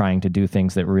are trying to do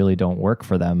things that really don't work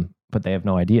for them, but they have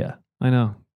no idea. I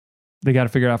know. They got to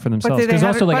figure it out for themselves. do they Because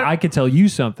have also, it- like, but- I could tell you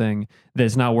something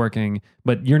that's not working,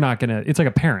 but you're not going to, it's like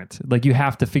a parent. Like, you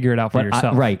have to figure it out for But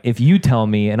yourself. right. If you tell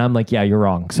me and I'm like, yeah, you're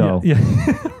wrong. So Yeah.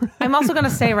 I'm also going to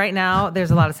say right now,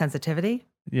 there's a lot of sensitivity.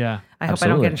 Yeah. I hope I don't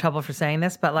Absolutely. get in trouble for saying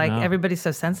this, but like No. everybody's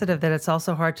so sensitive that it's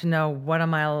also hard to know what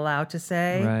am I allowed to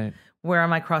say? Right. Where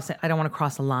am I crossing? I don't want to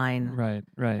cross a line. Right.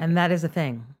 Right. And that is a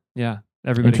thing. Yeah.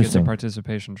 Everybody gets a Interesting.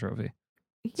 participation trophy.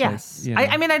 Yes. you know.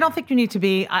 I mean, I don't think you need to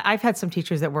be. I've had some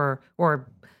teachers that were, or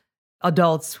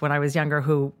adults when I was younger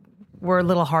who were a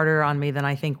little harder on me than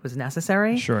I think was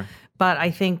necessary. Sure. But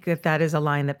I think that is a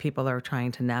line that people are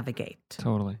trying to navigate.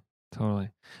 Totally. Totally.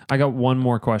 I got one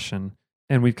more question,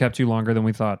 and we've kept you longer than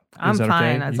we thought. I'm Is that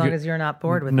fine okay? as You long good? as you're not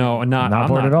bored with No, me. not Not I'm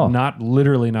bored not, at all. Not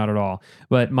literally not at all.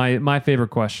 But my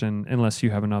favorite question, unless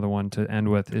you have another one to end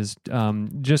with, is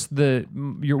just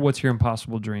what's your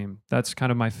impossible dream? That's kind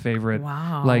of my favorite.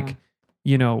 Wow. Like,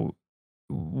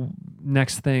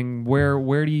 next thing,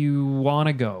 where do you want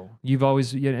to go? You've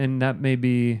always, and that may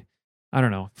be, I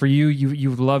don't know. For you,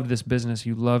 you've loved this business.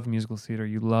 You love musical theater.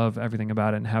 You love everything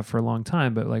about it, and have for a long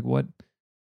time. But like, what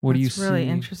do you That's see? really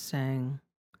interesting.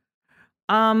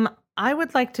 I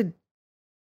would like to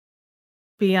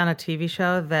be on a TV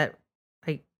show that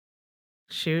I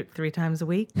shoot 3 times a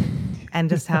week and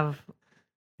just have.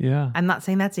 Yeah, I'm not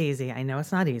saying that's easy. I know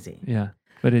it's not easy. yeah.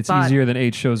 But it's But- easier than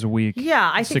 8 shows a week.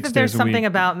 Yeah, I think 6 that there's days a something week.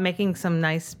 about making some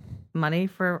nice money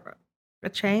for a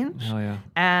change Hell yeah.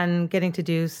 and getting to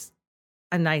do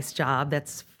a nice job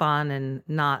that's fun and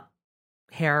not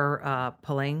hair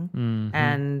pulling. Mhm.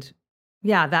 And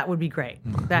yeah, that would be great.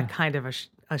 That kind of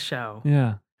a show.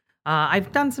 Yeah.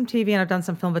 I've done some TV and I've done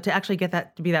some film, but to actually get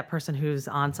that to be that person who's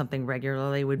on something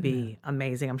regularly would be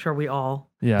amazing. I'm sure we all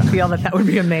feel that would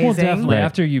be amazing. Well, definitely. Right.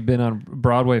 After you've been on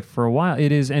Broadway for a while,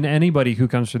 it is, and anybody who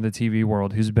comes from the TV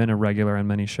world who's been a regular on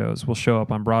many shows will show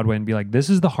up on Broadway and be like, "This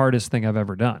is the hardest thing I've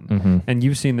ever done." Mm-hmm. And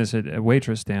you've seen this at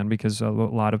Waitress, Dan, because a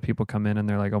lot of people come in and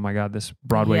they're like, "Oh my God, this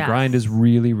Broadway Yes. grind is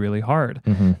really, really hard."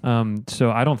 Mm-hmm. So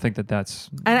I don't think that's.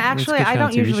 And actually, it's good I to have don't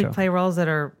a TV usually show. play roles that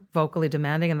are vocally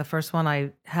demanding. And the first one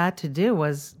I had to do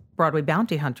was Broadway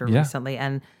Bounty Hunter recently.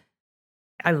 And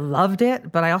I loved it,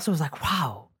 but I also was like,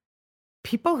 wow,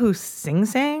 people who sing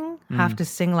have to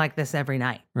sing like this every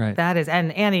night. Right. That is,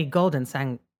 and Annie Golden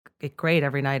sang it great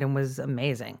every night and was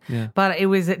amazing. Yeah. But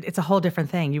it's a whole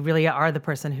different thing. You really are the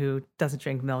person who doesn't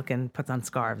drink milk and puts on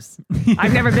scarves.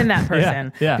 I've never been that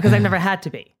person yeah. because I've never had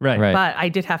to be. Right. Right. But I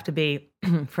did have to be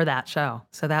for that show.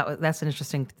 So that's an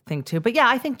interesting thing too. But yeah,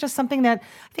 I think just something that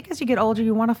I think as you get older,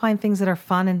 you want to find things that are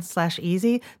fun and /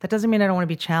 easy. That doesn't mean I don't want to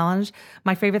be challenged.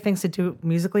 My favorite things to do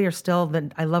musically are still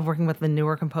that I love working with the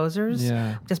newer composers.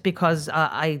 Yeah. Just because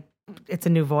it's a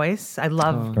new voice. I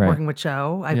love Right. working with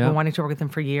Joe. I've Yeah. been wanting to work with him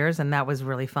for years, and that was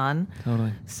really fun.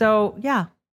 Totally. So yeah,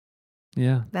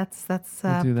 Yeah. that's We'll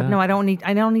but do that. no, I don't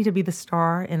need to be the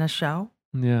star in a show.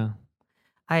 Yeah.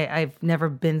 I've never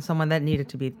been someone that needed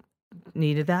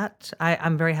that.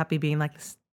 I'm very happy being like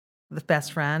the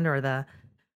best friend or the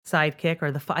sidekick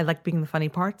or I like being the funny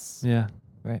parts. Yeah.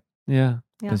 Right. Yeah.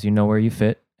 Because you know where you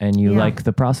fit and you Yeah. like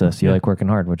the process. You Yeah. like working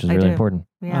hard, which is I really do. important.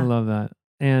 Yeah. I love that.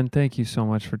 And thank you so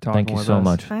much for talking Thank you with so us.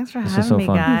 much. Thanks for This is having so me,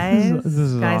 fun. guys. This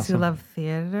is guys awesome. who love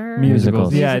theater.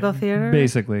 Musicals. Yeah, Musical theater.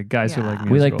 Basically, guys who Yeah. like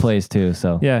musicals. We like plays too,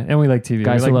 so Yeah, and we like TV.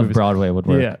 guys we who like love movies. Broadway would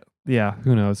work. Yeah, yeah.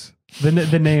 Who knows? The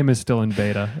name is still in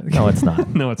beta. No, it's not.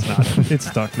 No, it's not. It's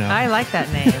stuck now. I like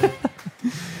that name.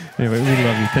 Anyway, we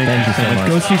love you. Thank you so much. much.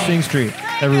 Go see Sing Street,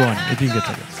 everyone, if you can get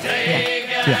tickets.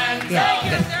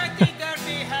 yeah.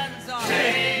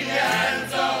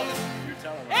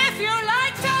 If you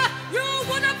liked her, you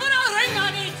would have put a ring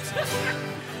on it.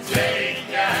 Take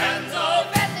your hands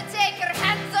off. Better take your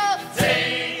hands off.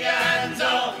 Take your hands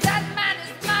off. That man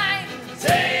is mine.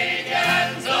 Take your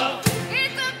hands off. He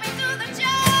took me to the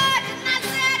church and I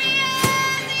said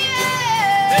yes,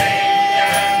 yes. Take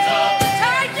your hands off.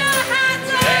 Take your hands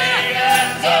off. Take your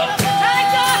hands off.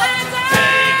 Take your hands off.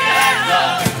 Take your hands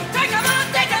off. Take 'em off.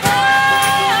 Take 'em off.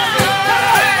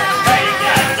 Take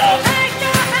your hands off. Take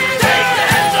your hands off. Take your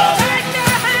hands off. Take your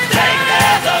hands off. Take your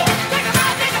hands off. Take 'em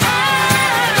off. Take 'em off.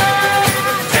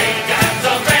 Take your hands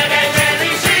off. Red and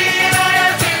Mary, she and I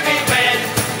are to be wed.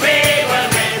 We will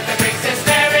wed the Christmas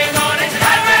ceremony to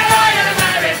have my royal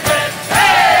marriage bed.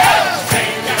 Hey ho!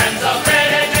 Take your hands off.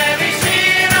 Red and Mary, she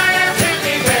and I are to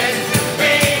be wed.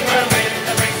 We will wed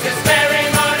the Christmas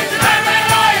ceremony to have my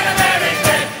royal marriage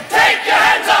bed. Take your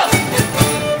hands off.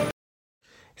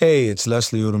 Hey, it's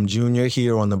Leslie Odom Jr.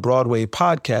 here on the Broadway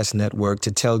Podcast Network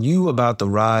to tell you about the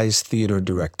Rise Theater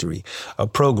Directory, a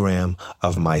program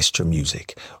of Maestro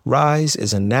Music. Rise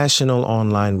is a national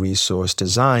online resource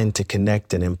designed to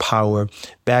connect and empower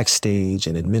backstage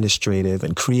and administrative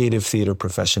and creative theater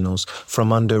professionals from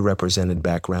underrepresented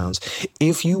backgrounds.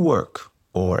 If you work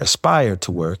or aspire to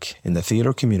work in the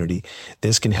theater community,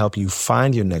 this can help you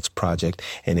find your next project.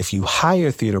 And if you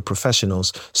hire theater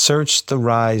professionals, search the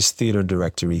Rise Theater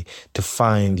Directory to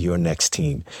find your next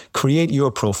team. Create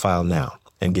your profile now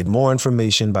and get more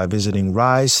information by visiting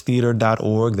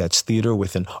risetheater.org. That's theater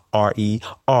with an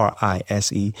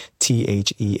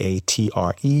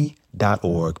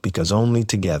RERISETHEATRE.org, because only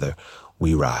together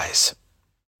we rise.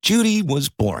 Judy was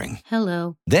boring.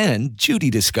 Hello. Then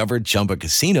Judy discovered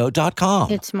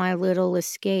ChumbaCasino.com. It's my little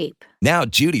escape. Now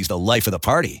Judy's the life of the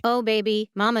party. Oh,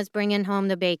 baby, mama's bringing home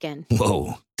the bacon.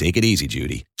 Whoa, take it easy,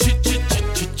 Judy.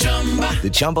 The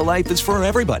Chumba life is for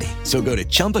everybody. So go to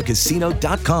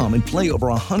ChumbaCasino.com and play over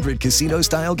 100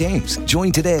 casino-style games.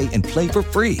 Join today and play for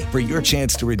free for your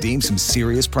chance to redeem some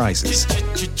serious prizes.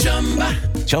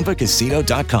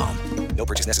 ChumbaCasino.com. No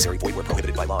purchase necessary. Void where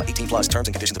prohibited by law. 18+ terms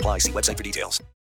and conditions apply. See website for details.